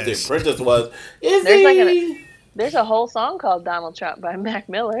still knew what The is. Apprentice was. Is There's he? There's a whole song called Donald Trump by Mac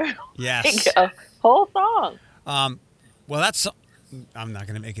Miller. Yes. A whole song. Well, that's... I'm not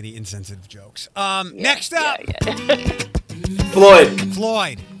going to make any insensitive jokes. Next up. Yeah.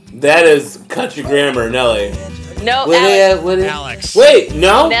 Floyd. That is Country Grammar, Nelly. No, Alex. Wait,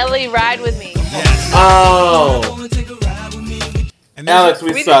 no? Nelly, Ride With Me. Yes. Oh. And Alex, We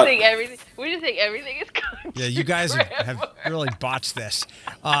we just suck. think everything is country. Yeah, you guys have really botched this.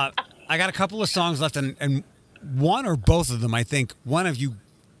 I got a couple of songs left, and one or both of them, I think one of you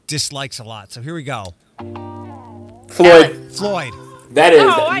dislikes a lot. So here we go. Floyd. Floyd. That is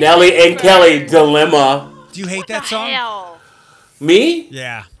Oh, I Nelly hate and Kelly Dilemma. Do you hate that song? Hell. Me?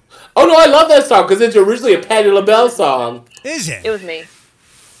 Yeah. Oh no, I love that song because it's originally a Patti LaBelle song. Is it? It was me.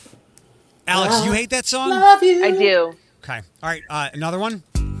 Alex, you hate that song? Love you. I do. Okay. All right. Another one.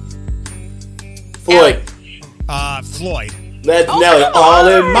 Floyd. Floyd. That's Oh, Nelly. come All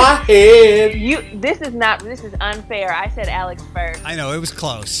on. in my head. This is unfair. I said Alex first. I know it was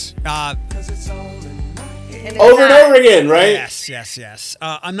close. And it's Over and not. over again, right? Yes.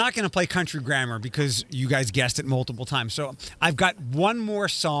 I'm not going to play Country Grammar because you guys guessed it multiple times. So I've got one more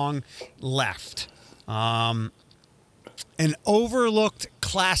song left. An overlooked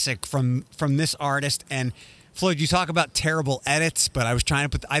classic from this artist. And Floyd, you talk about terrible edits, but I was trying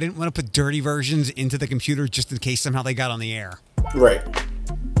to I didn't want to put dirty versions into the computer just in case somehow they got on the air. Right.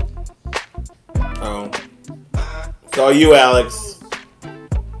 Oh. It's all you, Alex.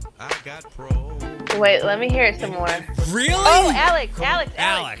 I got pro. Wait, let me hear it some more. Really? Oh,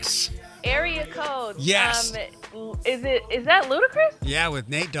 Alex. Area code. Yes. Is that Ludacris? Yeah, with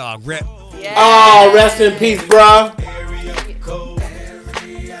Nate Dogg. Rip. Yeah. Oh, rest in peace, bro.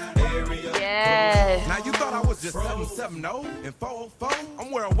 Yes. Now you thought I was just 770 and 404?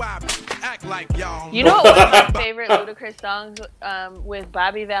 I'm worldwide. Act like y'all. You know what one of my favorite Ludacris songs with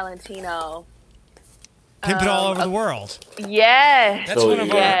Bobby Valentino? Pimp It All Over the World. Yes. That's Oh, one of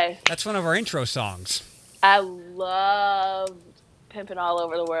yeah. that's one of our intro songs. I loved Pimpin' All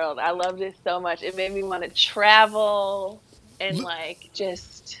Over the World. I loved it so much. It made me want to travel and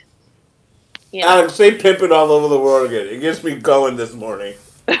just, Alex, say pimping all over the world again. It gets me going this morning.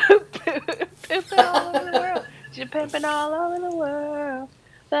 Pimpin' all over the world. You're pimping all over the world.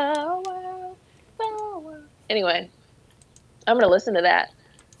 The world. The world. Anyway, I'm going to listen to that.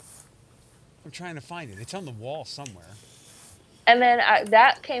 I'm trying to find it. It's on the wall somewhere. And then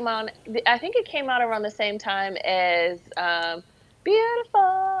that came on, I think it came out around the same time as Beautiful.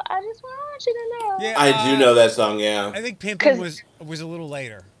 I just want you to know. Yeah, I do know that song, yeah. I think Pimpin' was a little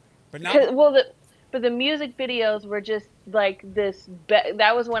later. But not But the music videos were just like this.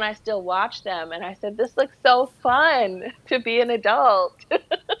 That was when I still watched them, and I said, "This looks so fun to be an adult."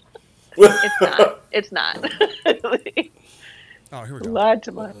 It's not. It's not. Oh, here we go. Lied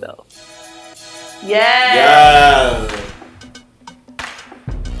to myself. Yes. Yeah.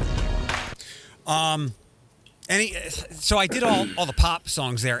 So I did all the pop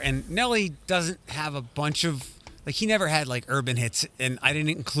songs there, and Nelly doesn't have a bunch of he never had like urban hits, and I didn't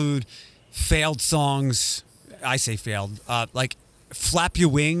include failed songs. I say failed, like "Flap Your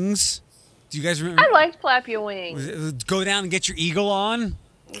Wings." Do you guys remember? I liked "Flap Your Wings." Go down and get your eagle on.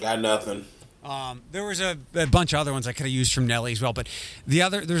 Got nothing. There was a bunch of other ones I could have used from Nelly as well, but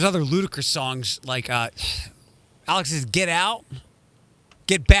there's other Ludacris songs like Alex's "Get Out,"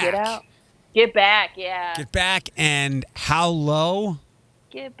 "Get Back," Get out. Get back. Yeah. "Get Back," and "How Low."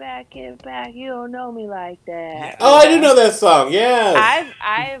 Get back. Get back. You don't know me like that. Yeah. Oh, I do know that song, yeah.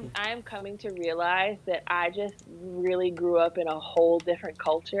 I'm coming to realize that I just really grew up in a whole different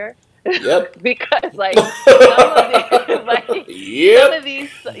culture. Yep. Because some of Yep. these,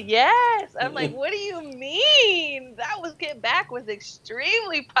 yes, I'm like, what do you mean? That was Get Back was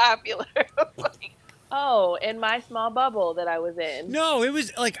extremely popular. Oh, in my small bubble that I was in. No, it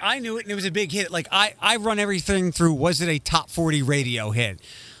was like I knew it and it was a big hit. Like I run everything through. Was it a top 40 radio hit?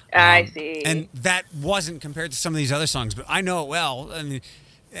 I see. And that wasn't compared to some of these other songs, but I know it well. I mean,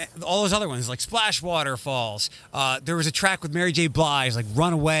 all those other ones like Splash Waterfalls. There was a track with Mary J. Blige, like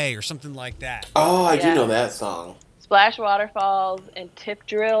 "Runaway" or something like that. Oh, I do Yeah. know that song. Splash Waterfalls and Tip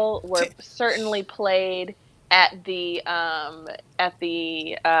Drill were certainly played at the Grown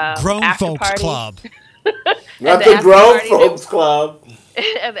after Folks parties. Club. Not the the after Grown party Folks Club.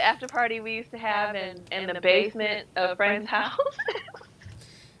 At the after party we used to have in the basement of a friend's house.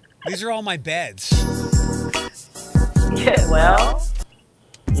 These are all my beds. Yeah, well,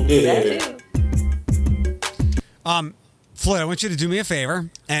 Yeah. that too. Floyd, I want you to do me a favor,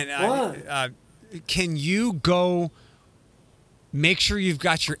 and What? can you go make sure you've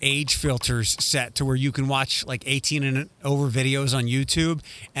got your age filters set to where you can watch like 18 and over videos on YouTube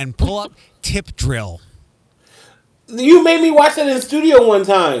and pull up Tip Drill. You made me watch that in studio one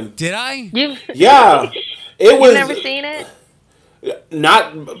time. Did I? Yeah. It was You've never seen it?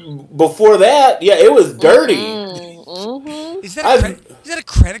 not before that. Yeah, it was dirty. Mm-hmm. Is that a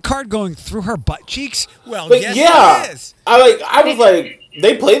credit card going through her butt cheeks? Well, But yes, yeah, it is. I was like,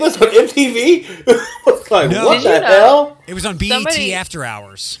 they play this on MTV. I was like, No. what Did the you know- hell? It was on BET After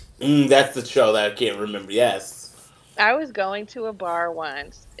Hours. That's the show that I can't remember. Yes. I was going to a bar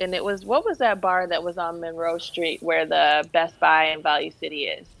once, and it was, what was that bar that was on Monroe Street where the Best Buy in Value City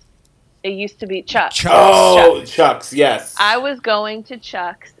is? It used to be Chuck's. Chuck's. Oh, Chuck's, yes. I was going to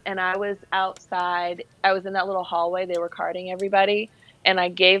Chuck's and I was outside. I was in that little hallway. They were carding everybody. And I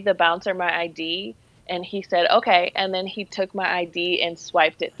gave the bouncer my ID. And he said, okay. And then he took my ID and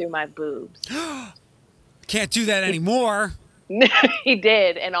swiped it through my boobs. Can't do that anymore. He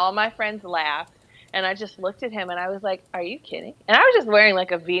did. And all my friends laughed. And I just looked at him and I was like, are you kidding? And I was just wearing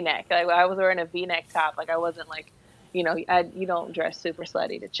like a V-neck. Like I was wearing a V-neck top. Like I wasn't like, you know, you don't dress super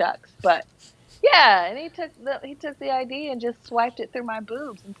slutty to Chuck's. But yeah, and he took the ID and just swiped it through my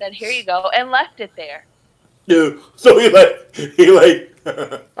boobs and said, here you go, and left it there. Dude, so he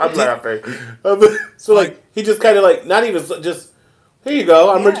I'm laughing. So like he just kind of like not even just here you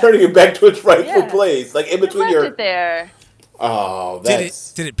go. I'm returning it back to its rightful place, like in between left your. It there. Oh,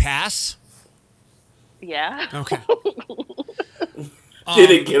 that's. Did it pass? Yeah. Okay. Did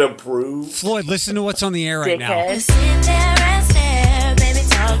it get approved? Floyd, listen to what's on the air right now.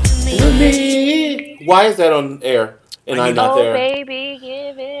 Why is that on air and I'm not there? Baby,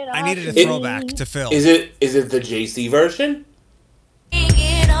 give it all I needed a to throwback me. to Phil. Is it the JC version? I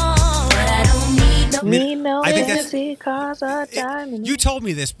think that's because of time. you told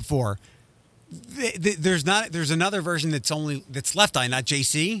me this before. There's another version that's Left Eye, not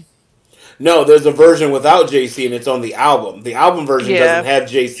JC. No, there's a version without JC and it's on the album. The album version doesn't have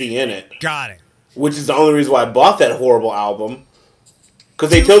JC in it. Got it. Which is the only reason why I bought that horrible album.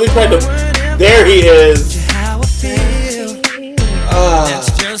 Because they totally tried to. There he is.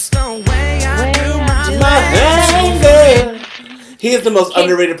 That's just the way I do my He is the most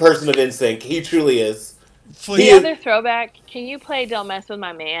underrated person of NSYNC. He truly is. The other throwback, can you play Don't Mess With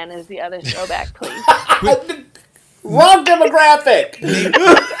My Man as the other throwback, please? Wrong demographic.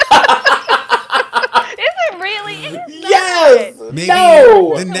 Is it really? It is Yes. Maybe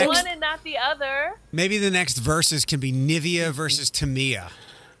No. the next one and not the other. maybe the next verses can be Nivea versus Tamia.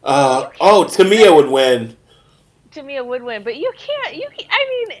 Tamia would win. Tamia would win, but you can't. I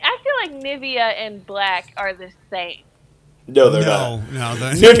mean, I feel like Nivea and Black are the same. No, they're not. No.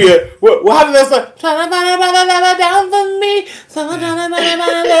 Nivea. Well, how did that sound? Down for me.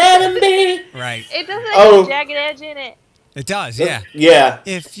 Let him be. Right. It doesn't have a jagged edge in it. It does, yeah. Yeah.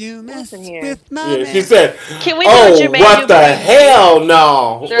 If you mess Listen here. with my Yeah, man. she said, Can we do "Oh, Jermaine what the Dupri hell,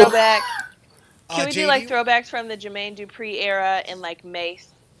 no!" throwback? Can we do JD? like throwbacks from the Jermaine Dupri era and like Mace?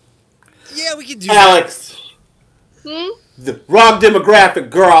 Yeah, we can do that. Alex, the wrong demographic,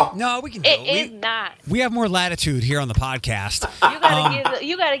 girl. No, we can do It it. is not. We have more latitude here on the podcast.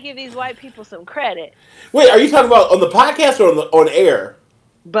 You gotta give these white people some credit. Wait, are you talking about on the podcast or on air?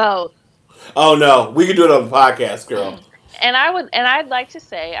 Both. Oh no, we can do it on the podcast, girl. And I'd like to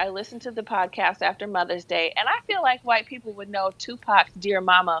say I listened to the podcast after Mother's Day, and I feel like white people would know Tupac's "Dear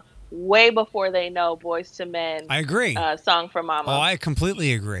Mama" way before they know Boyz II Men. I agree. Song for Mama. Oh, I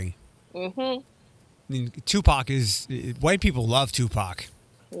completely agree. Mm-hmm. I mean, Tupac is white people love Tupac.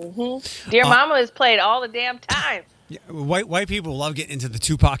 Mm-hmm. "Dear Mama" is played all the damn time. Yeah, white people love getting into the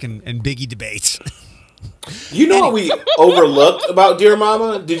Tupac and Biggie debates. You know what we overlooked about Dear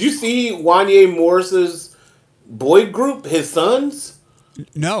Mama? Did you see Wanye Morris's boy group, his sons?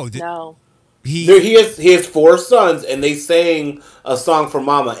 No. No. He has 4 sons, and they sang a song for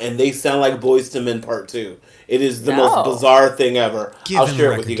Mama, and they sound like Boyz II Men Part 2. It is the most bizarre thing ever. I'll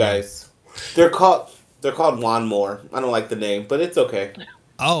share it with you guys. They're called Lawnmower. I don't like the name, but it's okay.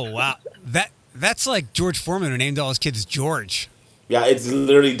 Oh wow, that's like George Foreman who named all his kids George. Yeah, it's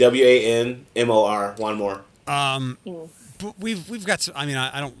literally WANMOR. Lawnmower. But we've got some, I mean,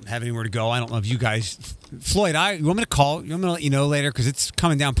 I don't have anywhere to go. I don't know if you guys, Floyd, you want me to call? You want me to let you know later? Because it's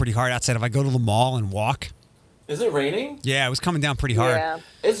coming down pretty hard outside. If I go to the mall and walk. Is it raining? Yeah, it was coming down pretty hard. Yeah.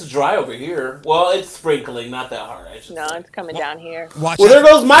 It's dry over here. Well, it's sprinkling, not that hard. No, it's coming down here. There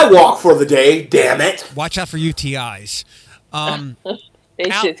goes my walk for the day. Damn it! Watch out for UTIs. They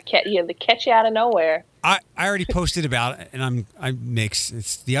catch you out of nowhere. I already posted about it, and I mix.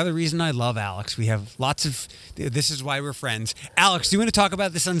 It's the other reason I love Alex. We have lots of. This is why we're friends. Alex, do you want to talk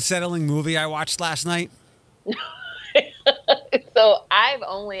about this unsettling movie I watched last night? So I've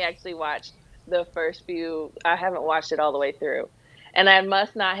only actually watched the first few. I haven't watched it all the way through, and I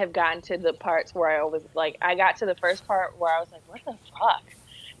must not have gotten to the parts where I was like, I got to the first part where I was like, what the fuck?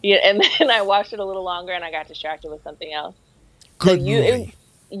 Yeah, and then I watched it a little longer, and I got distracted with something else. Good movie.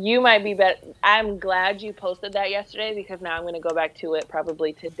 You might be better. I'm glad you posted that yesterday because now I'm going to go back to it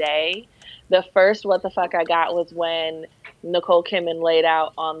probably today. The first what the fuck I got was when Nicole Kidman laid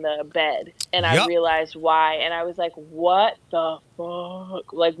out on the bed and I realized why. And I was like, what the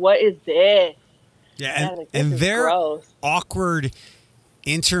fuck? Like, what is this? Yeah, like, and their gross. awkward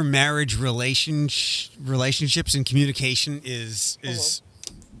intermarriage relationships and communication is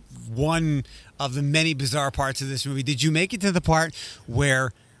one of the many bizarre parts of this movie. Did you make it to the part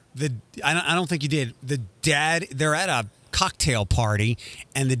where I don't think you did. The dad, they're at a cocktail party,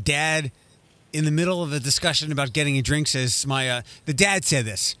 and the dad, in the middle of a discussion about getting a drink, says, the dad said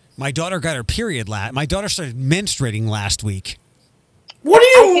this, my daughter got her period my daughter started menstruating last week. What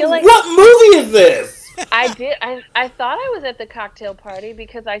movie is this? I thought I was at the cocktail party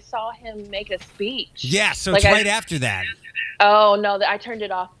because I saw him make a speech. Yeah, so it's right after that. Oh, no, I turned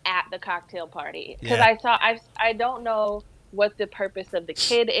it off at the cocktail party. Because Yeah. I don't know what the purpose of the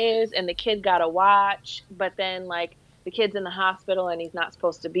kid is, and the kid got a watch, but then, like, the kid's in the hospital and he's not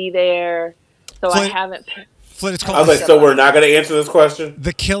supposed to be there. So Flint, I haven't... Flint, it's I called was like, so we're not going to answer this question?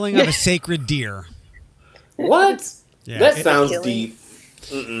 The Killing of a Sacred Deer. What? Yeah. That sounds deep.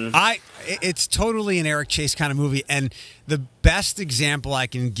 It's totally an Eric Chase kind of movie, and the best example I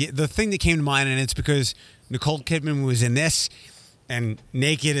can get, the thing that came to mind, and it's because Nicole Kidman was in this and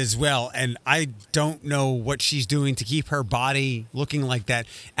naked as well, and I don't know what she's doing to keep her body looking like that.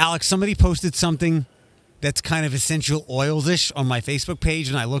 Alex, somebody posted something that's kind of essential oils-ish on my Facebook page,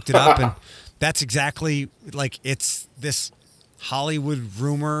 and I looked it up, and that's exactly, like, it's this Hollywood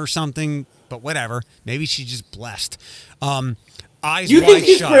rumor or something, but whatever. Maybe she's just blessed. Eyes You think wide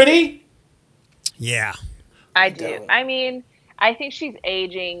she's shut. pretty? Yeah. I do. I mean, I think she's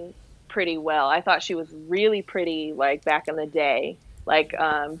aging pretty well. I thought she was really pretty, like, back in the day. Like,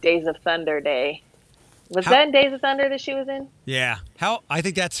 Days of Thunder day. Was that in Days of Thunder that she was in? Yeah. I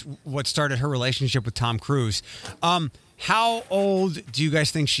think that's what started her relationship with Tom Cruise. How old do you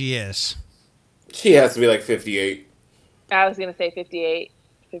guys think she is? She has to be like 58. I was going to say 58,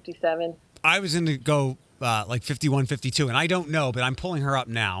 57. I was going to go like 51, 52, and I don't know, but I'm pulling her up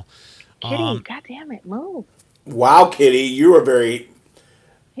now. Kitty, God damn it, move. Wow, Kitty, you were very...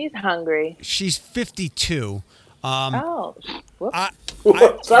 He's hungry. She's 52. Whoops.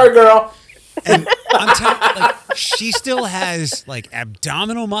 Sorry, girl. And I'm telling you, like, she still has, like,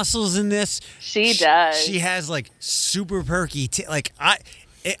 abdominal muscles in this. She does. She has, like, super perky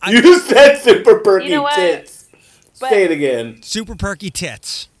You said super perky You know what? tits. But- Say it again. super perky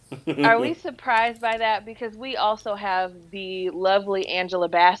tits. Are we surprised by that? Because we also have the lovely Angela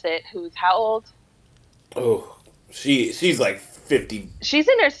Bassett, who's how old? Oh, she's like 50. She's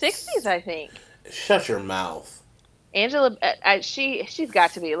in her 60s, I think. Shut your mouth. Angela, she's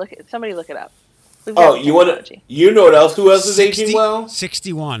got to be. Somebody look it up. We've Oh, got you want to? technology. You know what else? Who else is aging well?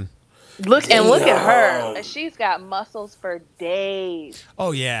 61. Look at her. Damn. She's got muscles for days.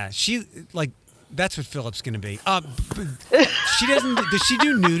 Oh, yeah. She, like, that's what Philip's going to be. She doesn't, does she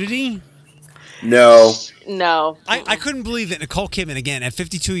do nudity? No. No. I couldn't believe that Nicole Kidman, again, at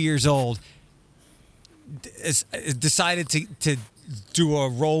 52 years old, decided to do a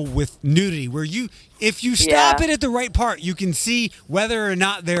role with nudity where if you stop it at the right part, you can see whether or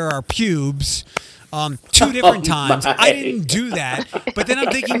not there are pubes. Two different times. my. I didn't do that. But then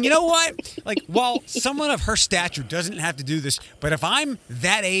I'm thinking, you know what? Like, while someone of her stature doesn't have to do this, but if I'm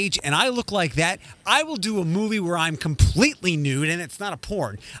that age and I look like that, I will do a movie where I'm completely nude and it's not a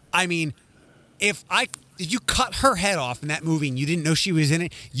porn. I mean, if you cut her head off in that movie and you didn't know she was in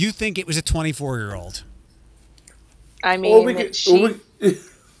it, you think it was a 24-year-old. I Or mean, we could,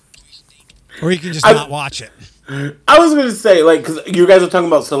 Or you can just not watch it. I was going to say, like, because you guys are talking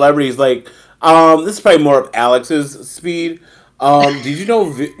about celebrities, like, this is probably more of Alex's speed. Did you know?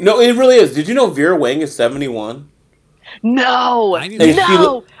 No, it really is. Did you know Vera Wang is 71? no. I knew And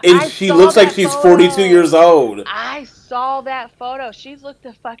that. she looks like she's 42 years old. I saw that photo. She's looked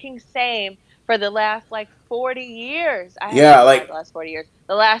the fucking same for the last, like, 40 years. Yeah, like- the last 40 years.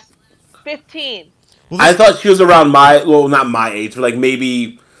 The last 15. Well, I thought she was around not my age, but like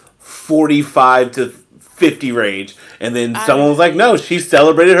maybe 45 to 50 range. And then someone was like, no, she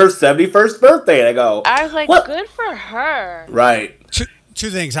celebrated her 71st birthday. And I go, I was like, what? good for her. Right. Two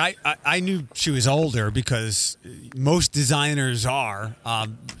things. I knew she was older because most designers are,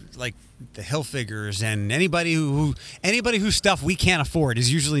 like the Hilfigers and anybody whose stuff we can't afford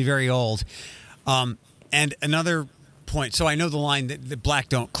is usually very old. And another point. So I know the line that black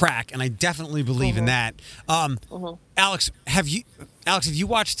don't crack, and I definitely believe in that. Alex, have you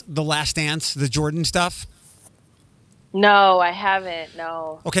watched The Last Dance, the Jordan stuff? No, I haven't.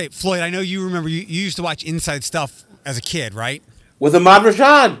 No. Okay, Floyd, I know you remember you used to watch Inside Stuff as a kid, right? With Ahmad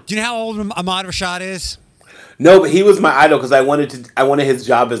Rashad. Do you know how old Ahmad Rashad is? No, but he was my idol because I wanted his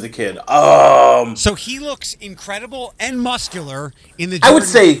job as a kid. So he looks incredible and muscular in the I would Jordan.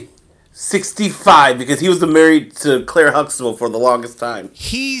 say 65 because he was married to Claire Huxtable for the longest time.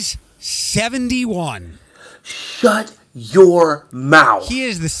 He's 71. Shut your mouth. He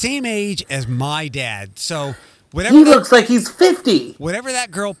is the same age as my dad. So Whatever He that, looks like he's 50. whatever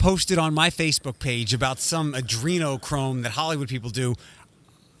that girl posted on my Facebook page about some adrenochrome that Hollywood people do,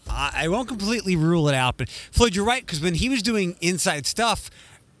 I won't completely rule it out. But Floyd, you're right, because when he was doing Inside Stuff,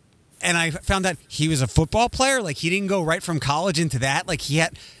 and I found out he was a football player, like he didn't go right from college into that. Like he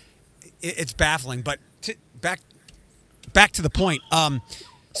had, it's baffling. But back to the point.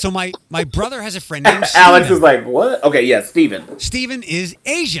 So my brother has a friend named Alex Steven. is like, what? Okay, yeah, Steven. Steven is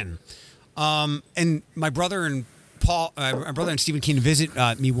Asian. And my brother and Steven came to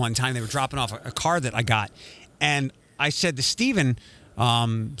visit me one time. They were dropping off a car that I got. And I said to Steven,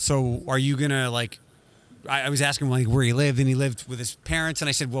 so are you going to like, I was asking him like where he lived, and he lived with his parents. And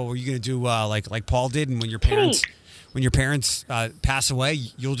I said, well, were you going to do like Paul did? And when your parents pass away,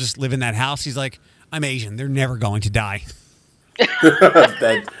 you'll just live in that house. He's like, I'm Asian. They're never going to die.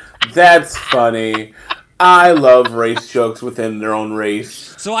 That's funny. I love race jokes within their own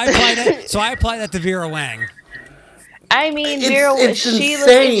race. So I apply that to Vera Wang. I mean, It's Vera,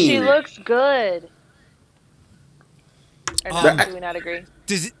 insane. she looks good. Or not, do we not agree?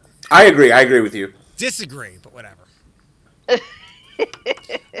 I agree with you. Disagree, but whatever.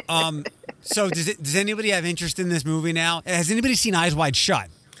 So does anybody have interest in this movie now? Has anybody seen Eyes Wide Shut?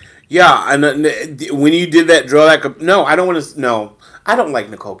 Yeah, and when you did that no, I don't want to. No, I don't like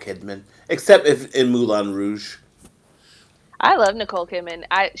Nicole Kidman, except if in Moulin Rouge. I love Nicole Kidman.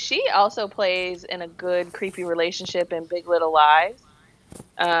 She also plays in a good creepy relationship in Big Little Lies.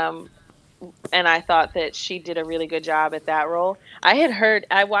 And I thought that she did a really good job at that role.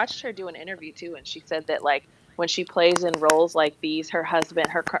 I watched her do an interview too, and she said that like when she plays in roles like these, her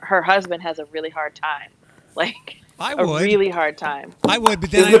husband has a really hard time. Like a really hard time. I would,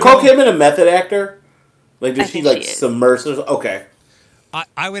 but then is Nicole Kidman a method actor? Like, does she like submerge herself? Okay.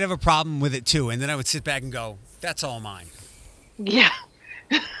 I would have a problem with it too, and then I would sit back and go, "That's all mine." Yeah.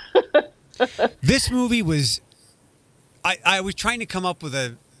 This movie was. I was trying to come up with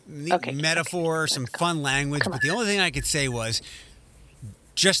a metaphor, some fun language, but the only thing I could say was,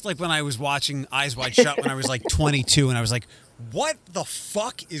 just like when I was watching Eyes Wide Shut when I was like 22, and I was like, what the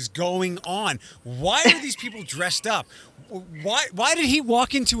fuck is going on? Why are these people dressed up? Why did he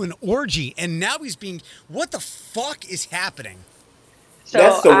walk into an orgy and now he's being... What the fuck is happening? So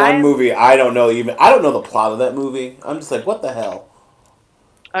that's the one movie I don't know the plot of that movie. I'm just like, what the hell?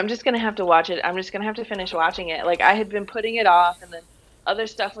 I'm just going to have to watch it. I'm just going to have to finish watching it. Like, I had been putting it off, and then other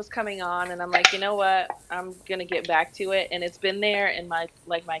stuff was coming on, and I'm like, you know what? I'm going to get back to it. And it's been there in my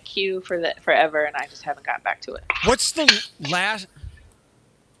queue forever, and I just haven't gotten back to it. What's the last...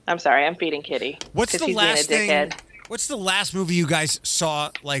 I'm sorry, I'm feeding Kitty. What's the last thing... What's the last movie you guys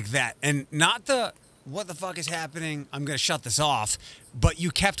saw like that? And not the, what the fuck is happening? I'm going to shut this off. But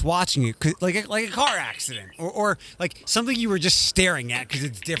you kept watching it like a car accident or like something you were just staring at because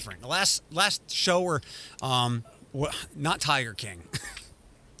it's different. The last show were not Tiger King.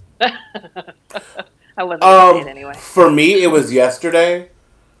 I wasn't going to say it anyway. For me, it was yesterday.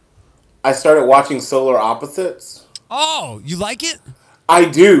 I started watching Solar Opposites. Oh, you like it? I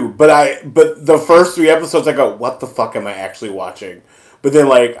do, but the first 3 episodes I go, what the fuck am I actually watching? But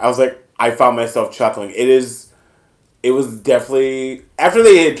then I found myself chuckling. It was definitely, after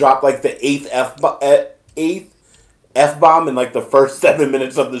they had dropped like the 8th F-bomb in like the first 7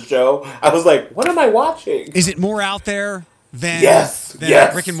 minutes of the show, I was like, what am I watching? Is it more out there than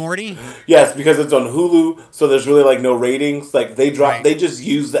Rick and Morty? Yes, because it's on Hulu, so there's really like no ratings. Like they just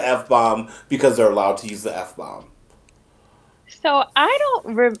use the F-bomb because they're allowed to use the F-bomb. So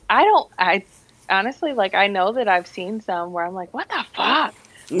I honestly, like, I know that I've seen some where I'm like, what the fuck?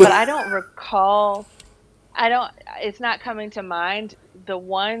 But I don't recall, it's not coming to mind.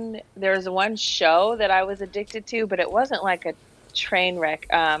 There's one show that I was addicted to, but it wasn't like a train wreck.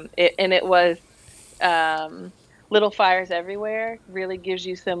 It was Little Fires Everywhere. Really gives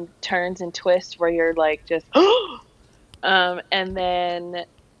you some turns and twists where you're like just, and then,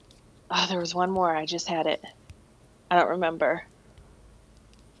 there was one more. I just had it. I don't remember.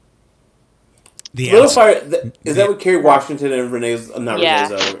 Little Fire, is that with Kerry Washington and Reese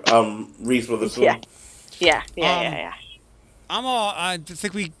Witherspoon? Yeah. I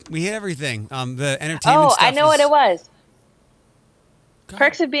think we hit everything. The entertainment stuff. I know what it was.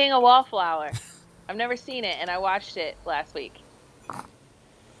 Perks of Being a Wallflower. I've never seen it, and I watched it last week.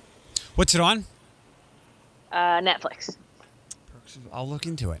 What's it on? Netflix. I'll look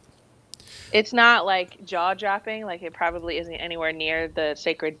into it. It's not like jaw-dropping, like it probably isn't anywhere near The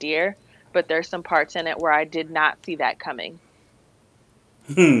Sacred Deer, but there's some parts in it where I did not see that coming.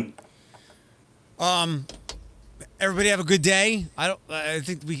 Everybody have a good day. I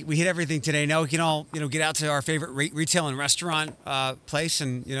think we hit everything today. Now we can all get out to our favorite retail and restaurant place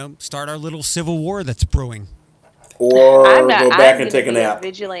and start our little civil war that's brewing. I'm or not. go back I'm and gonna take a be a nap.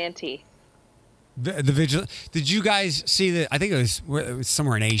 vigilante. The vigil. Did you guys see that? I think it was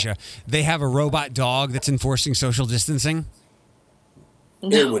somewhere in Asia. They have a robot dog that's enforcing social distancing,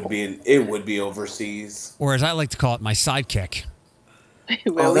 It would be overseas. or as I like to call it, my sidekick.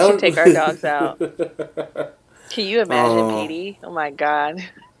 Well, Oh, we should that take our dogs out. Can you imagine, Oh. Petey? Oh my God.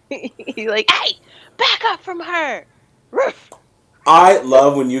 He's like, hey, back up from her. Roof. I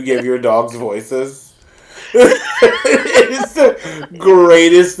love when you give your dogs voices. It is the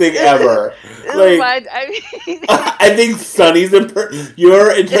greatest thing ever. Like, I think Sunny's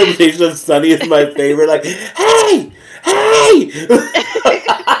your interpretation of Sunny is my favorite. Like, hey, hey.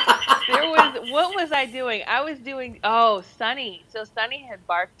 What was I doing? I was doing, Sunny. So Sunny had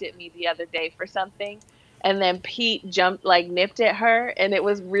barked at me the other day for something. And then Pete nipped at her. And it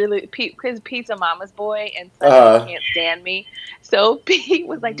was really, Pete, because Pete's a mama's boy and Sunny can't stand me. So Pete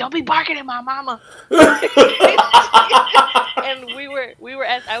was like, don't be barking at my mama. And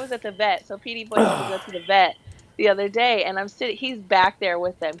I was at the vet. So Petey boy had to go to the vet the other day. And he's back there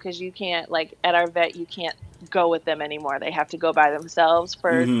with them because you can't, at our vet, you can't go with them anymore. They have to go by themselves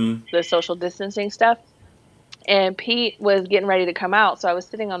for the social distancing stuff. And Pete was getting ready to come out, so I was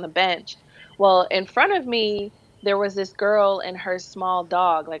sitting on the bench. Well, in front of me there was this girl and her small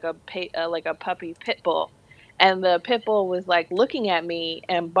dog, like a puppy pit bull. And the pit bull was looking at me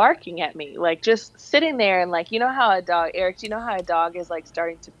and barking at me, just sitting there. And you know how a dog, Eric, do you know how a dog is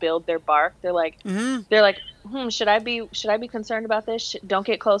starting to build their bark? They're they're like, should I be concerned about this? Don't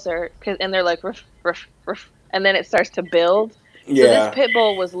get closer. And they're like, ruff, ruff, ruff. And then it starts to build. Yeah. So this pit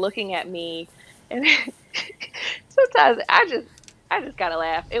bull was looking at me, and sometimes I just gotta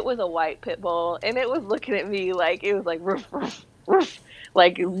laugh. It was a white pit bull, and it was looking at me it was ruff, ruff, ruff.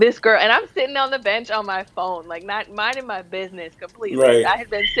 This girl, and I'm sitting on the bench on my phone, not minding my business completely. Right. I had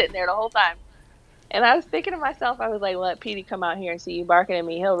been sitting there the whole time. And I was thinking to myself, I was like, let Petey come out here and see you barking at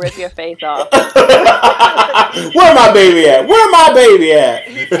me. He'll rip your face off. Where my baby at? Where my baby at?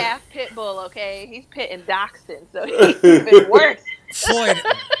 He's half pit bull, okay? He's pit and dachshund, so he's even worse. Floyd,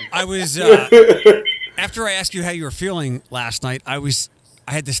 I was after I asked you how you were feeling last night, I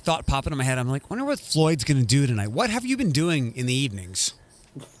had this thought pop into my head. I'm like, wonder what Floyd's going to do tonight. What have you been doing in the evenings?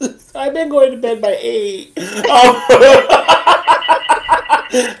 I've been going to bed by 8.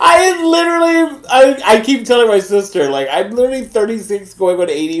 I keep telling my sister, I'm literally 36 going on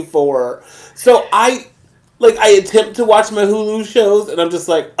 84. So I attempt to watch my Hulu shows, and I'm just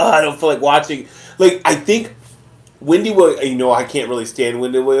like, I don't feel like watching. I think Wendy Williams, I can't really stand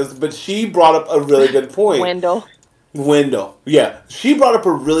Wendy Williams, but she brought up a really good point. Wendell. Yeah. She brought up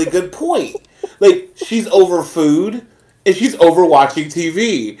a really good point. She's over food. And she's over watching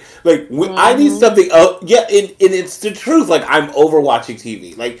TV. I need something else. Yeah, and it's the truth. I'm over watching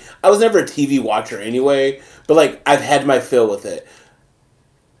TV. I was never a TV watcher anyway, but, I've had my fill with it.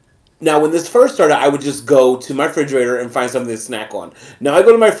 Now, when this first started, I would just go to my refrigerator and find something to snack on. Now, I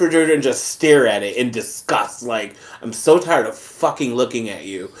go to my refrigerator and just stare at it in disgust. I'm so tired of fucking looking at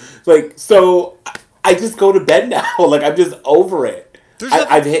you. So, I just go to bed now. I'm just over it.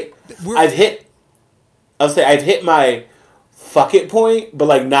 I've hit my fuck it point,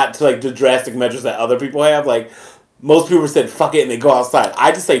 but not to the drastic measures that other people have. Most people said fuck it and they go outside.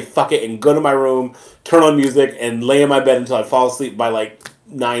 I just say fuck it and go to my room, turn on music, and lay in my bed until I fall asleep by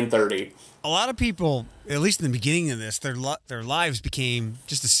 9:30. A lot of people, at least in the beginning of this, their lives became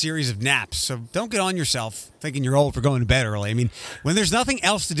just a series of naps. So don't get on yourself thinking you're old for going to bed early. I mean, when there's nothing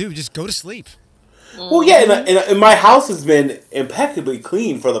else to do, just go to sleep. Well, yeah, and my house has been impeccably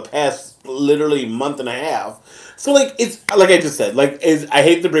clean for the past literally month and a half. So it's like I just said, I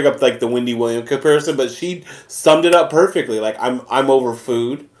hate to bring up the Wendy Williams comparison, but she summed it up perfectly. I'm over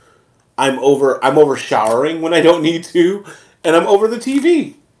food, I'm over showering when I don't need to, and I'm over the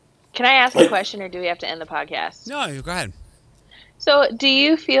TV. Can I ask a question, or do we have to end the podcast? No, go ahead. So, do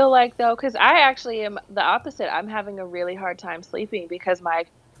you feel though, because I actually am the opposite. I'm having a really hard time sleeping because my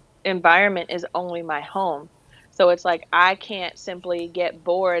environment is only my home. So it's I can't simply get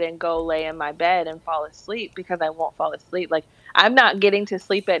bored and go lay in my bed and fall asleep because I won't fall asleep. I'm not getting to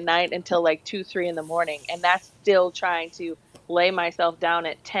sleep at night until 2, 3 in the morning. And that's still trying to lay myself down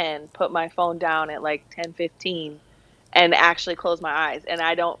at 10, put my phone down at 10:15 and actually close my eyes. And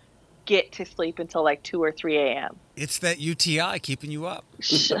I don't get to sleep until 2 or 3 a.m. It's that UTI keeping you up.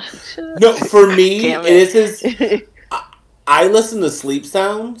 No, for me, it is. I listen to sleep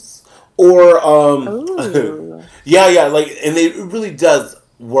sounds. Or, yeah, and it really does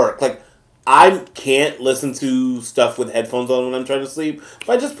work. I can't listen to stuff with headphones on when I'm trying to sleep.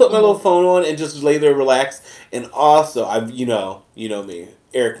 But I just put my little phone on and just lay there, relax. And also, you know me.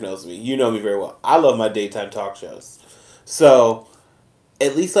 Eric knows me. You know me very well. I love my daytime talk shows. So,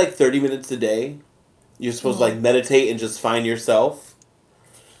 at least like 30 minutes a day, you're supposed to like meditate and just find yourself.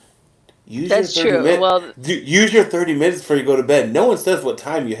 Use That's your 30 true. minutes. Well, Use your 30 minutes before you go to bed. No one says what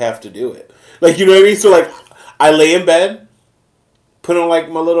time you have to do it. Like, you know what I mean? So, like, I lay in bed, put on like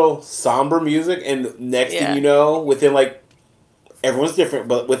my little somber music, and next thing you know, within like, everyone's different,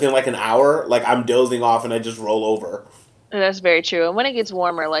 but within like an hour, like I'm dozing off and I just roll over. that's very true. And when it gets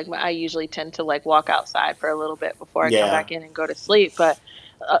warmer, like I usually tend to like walk outside for a little bit before I come back in and go to sleep. But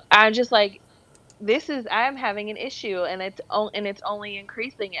I'm just like, I'm having an issue, and it's only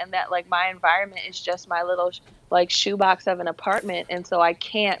increasing, and that like my environment is just my little like shoebox of an apartment, and so I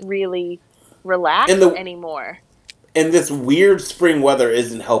can't really relax anymore. And this weird spring weather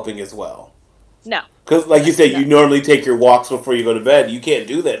isn't helping as well. No. Because, like you said, you normally take your walks before you go to bed. You can't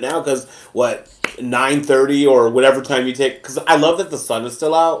do that now because, 9:30 or whatever time you take... Because I love that the sun is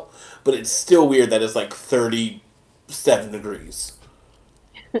still out, but it's still weird that it's like 37 degrees.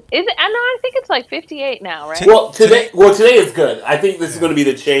 Is it? I know. I think it's like 58 now, right? Well, today is good. I think this is going to be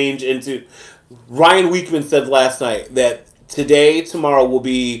the change into... Ryan Weekman said last night that today, tomorrow will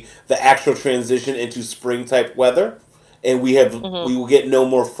be the actual transition into spring-type weather, and we will get no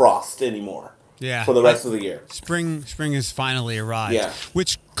more frost anymore. Yeah, for the rest of the year. Spring has finally arrived. Yeah.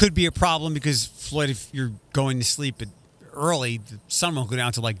 Which could be a problem because, Floyd, if you're going to sleep early, the sun won't go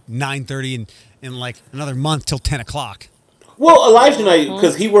down to like 9:30 and in like another month till 10 o'clock. Well, Elijah and I,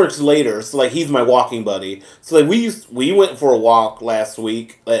 because he works later, so like he's my walking buddy. So like we went for a walk last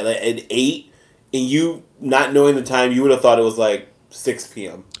week at 8, and you not knowing the time, you would have thought it was like 6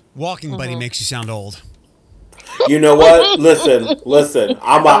 p.m. Walking buddy makes you sound old. You know what? Listen.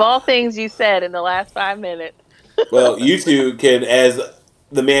 Of all things you said in the last 5 minutes. Well, you two can, as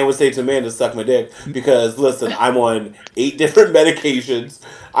the man would say to Amanda, suck my dick. Because, listen, I'm on 8 different medications.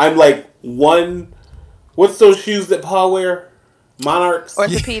 I'm like what's those shoes that Paul wear? Monarchs?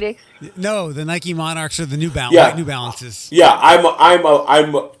 Orthopedics? No, the Nike Monarchs are the New Balances. Yeah,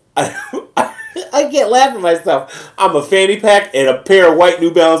 I can't laugh at myself. I'm a fanny pack and a pair of white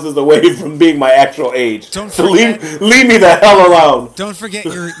New Balances away from being my actual age. Leave me the hell alone. Don't forget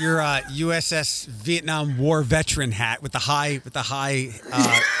your USS Vietnam War veteran hat with the high.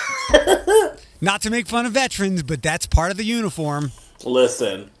 Not to make fun of veterans, but that's part of the uniform.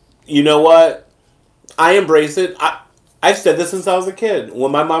 Listen, you know what? I embrace it. I've said this since I was a kid.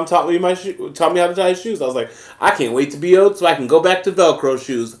 When my mom taught me how to tie shoes, I was like, I can't wait to be old so I can go back to Velcro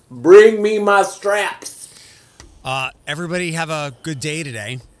shoes. Bring me my straps. Everybody have a good day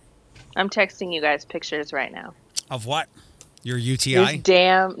today. I'm texting you guys pictures right now. Of what? Your UTI?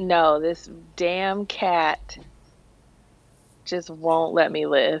 This damn cat just won't let me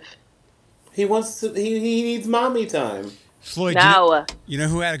live. He wants to. He needs mommy time. Floyd, you know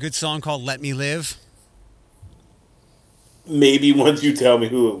who had a good song called "Let Me Live"? Maybe once you tell me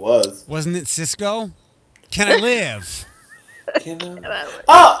who it was. Wasn't it Cisco? Can I live? Can I live?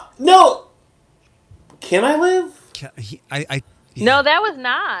 Oh, no. Can I live? No, that was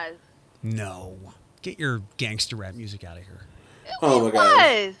Nas. No. Get your gangster rap music out of here. Oh, my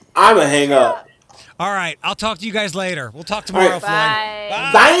God. I'm going to hang up. All right. I'll talk to you guys later. We'll talk tomorrow, Bye.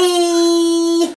 Floyd. Bye.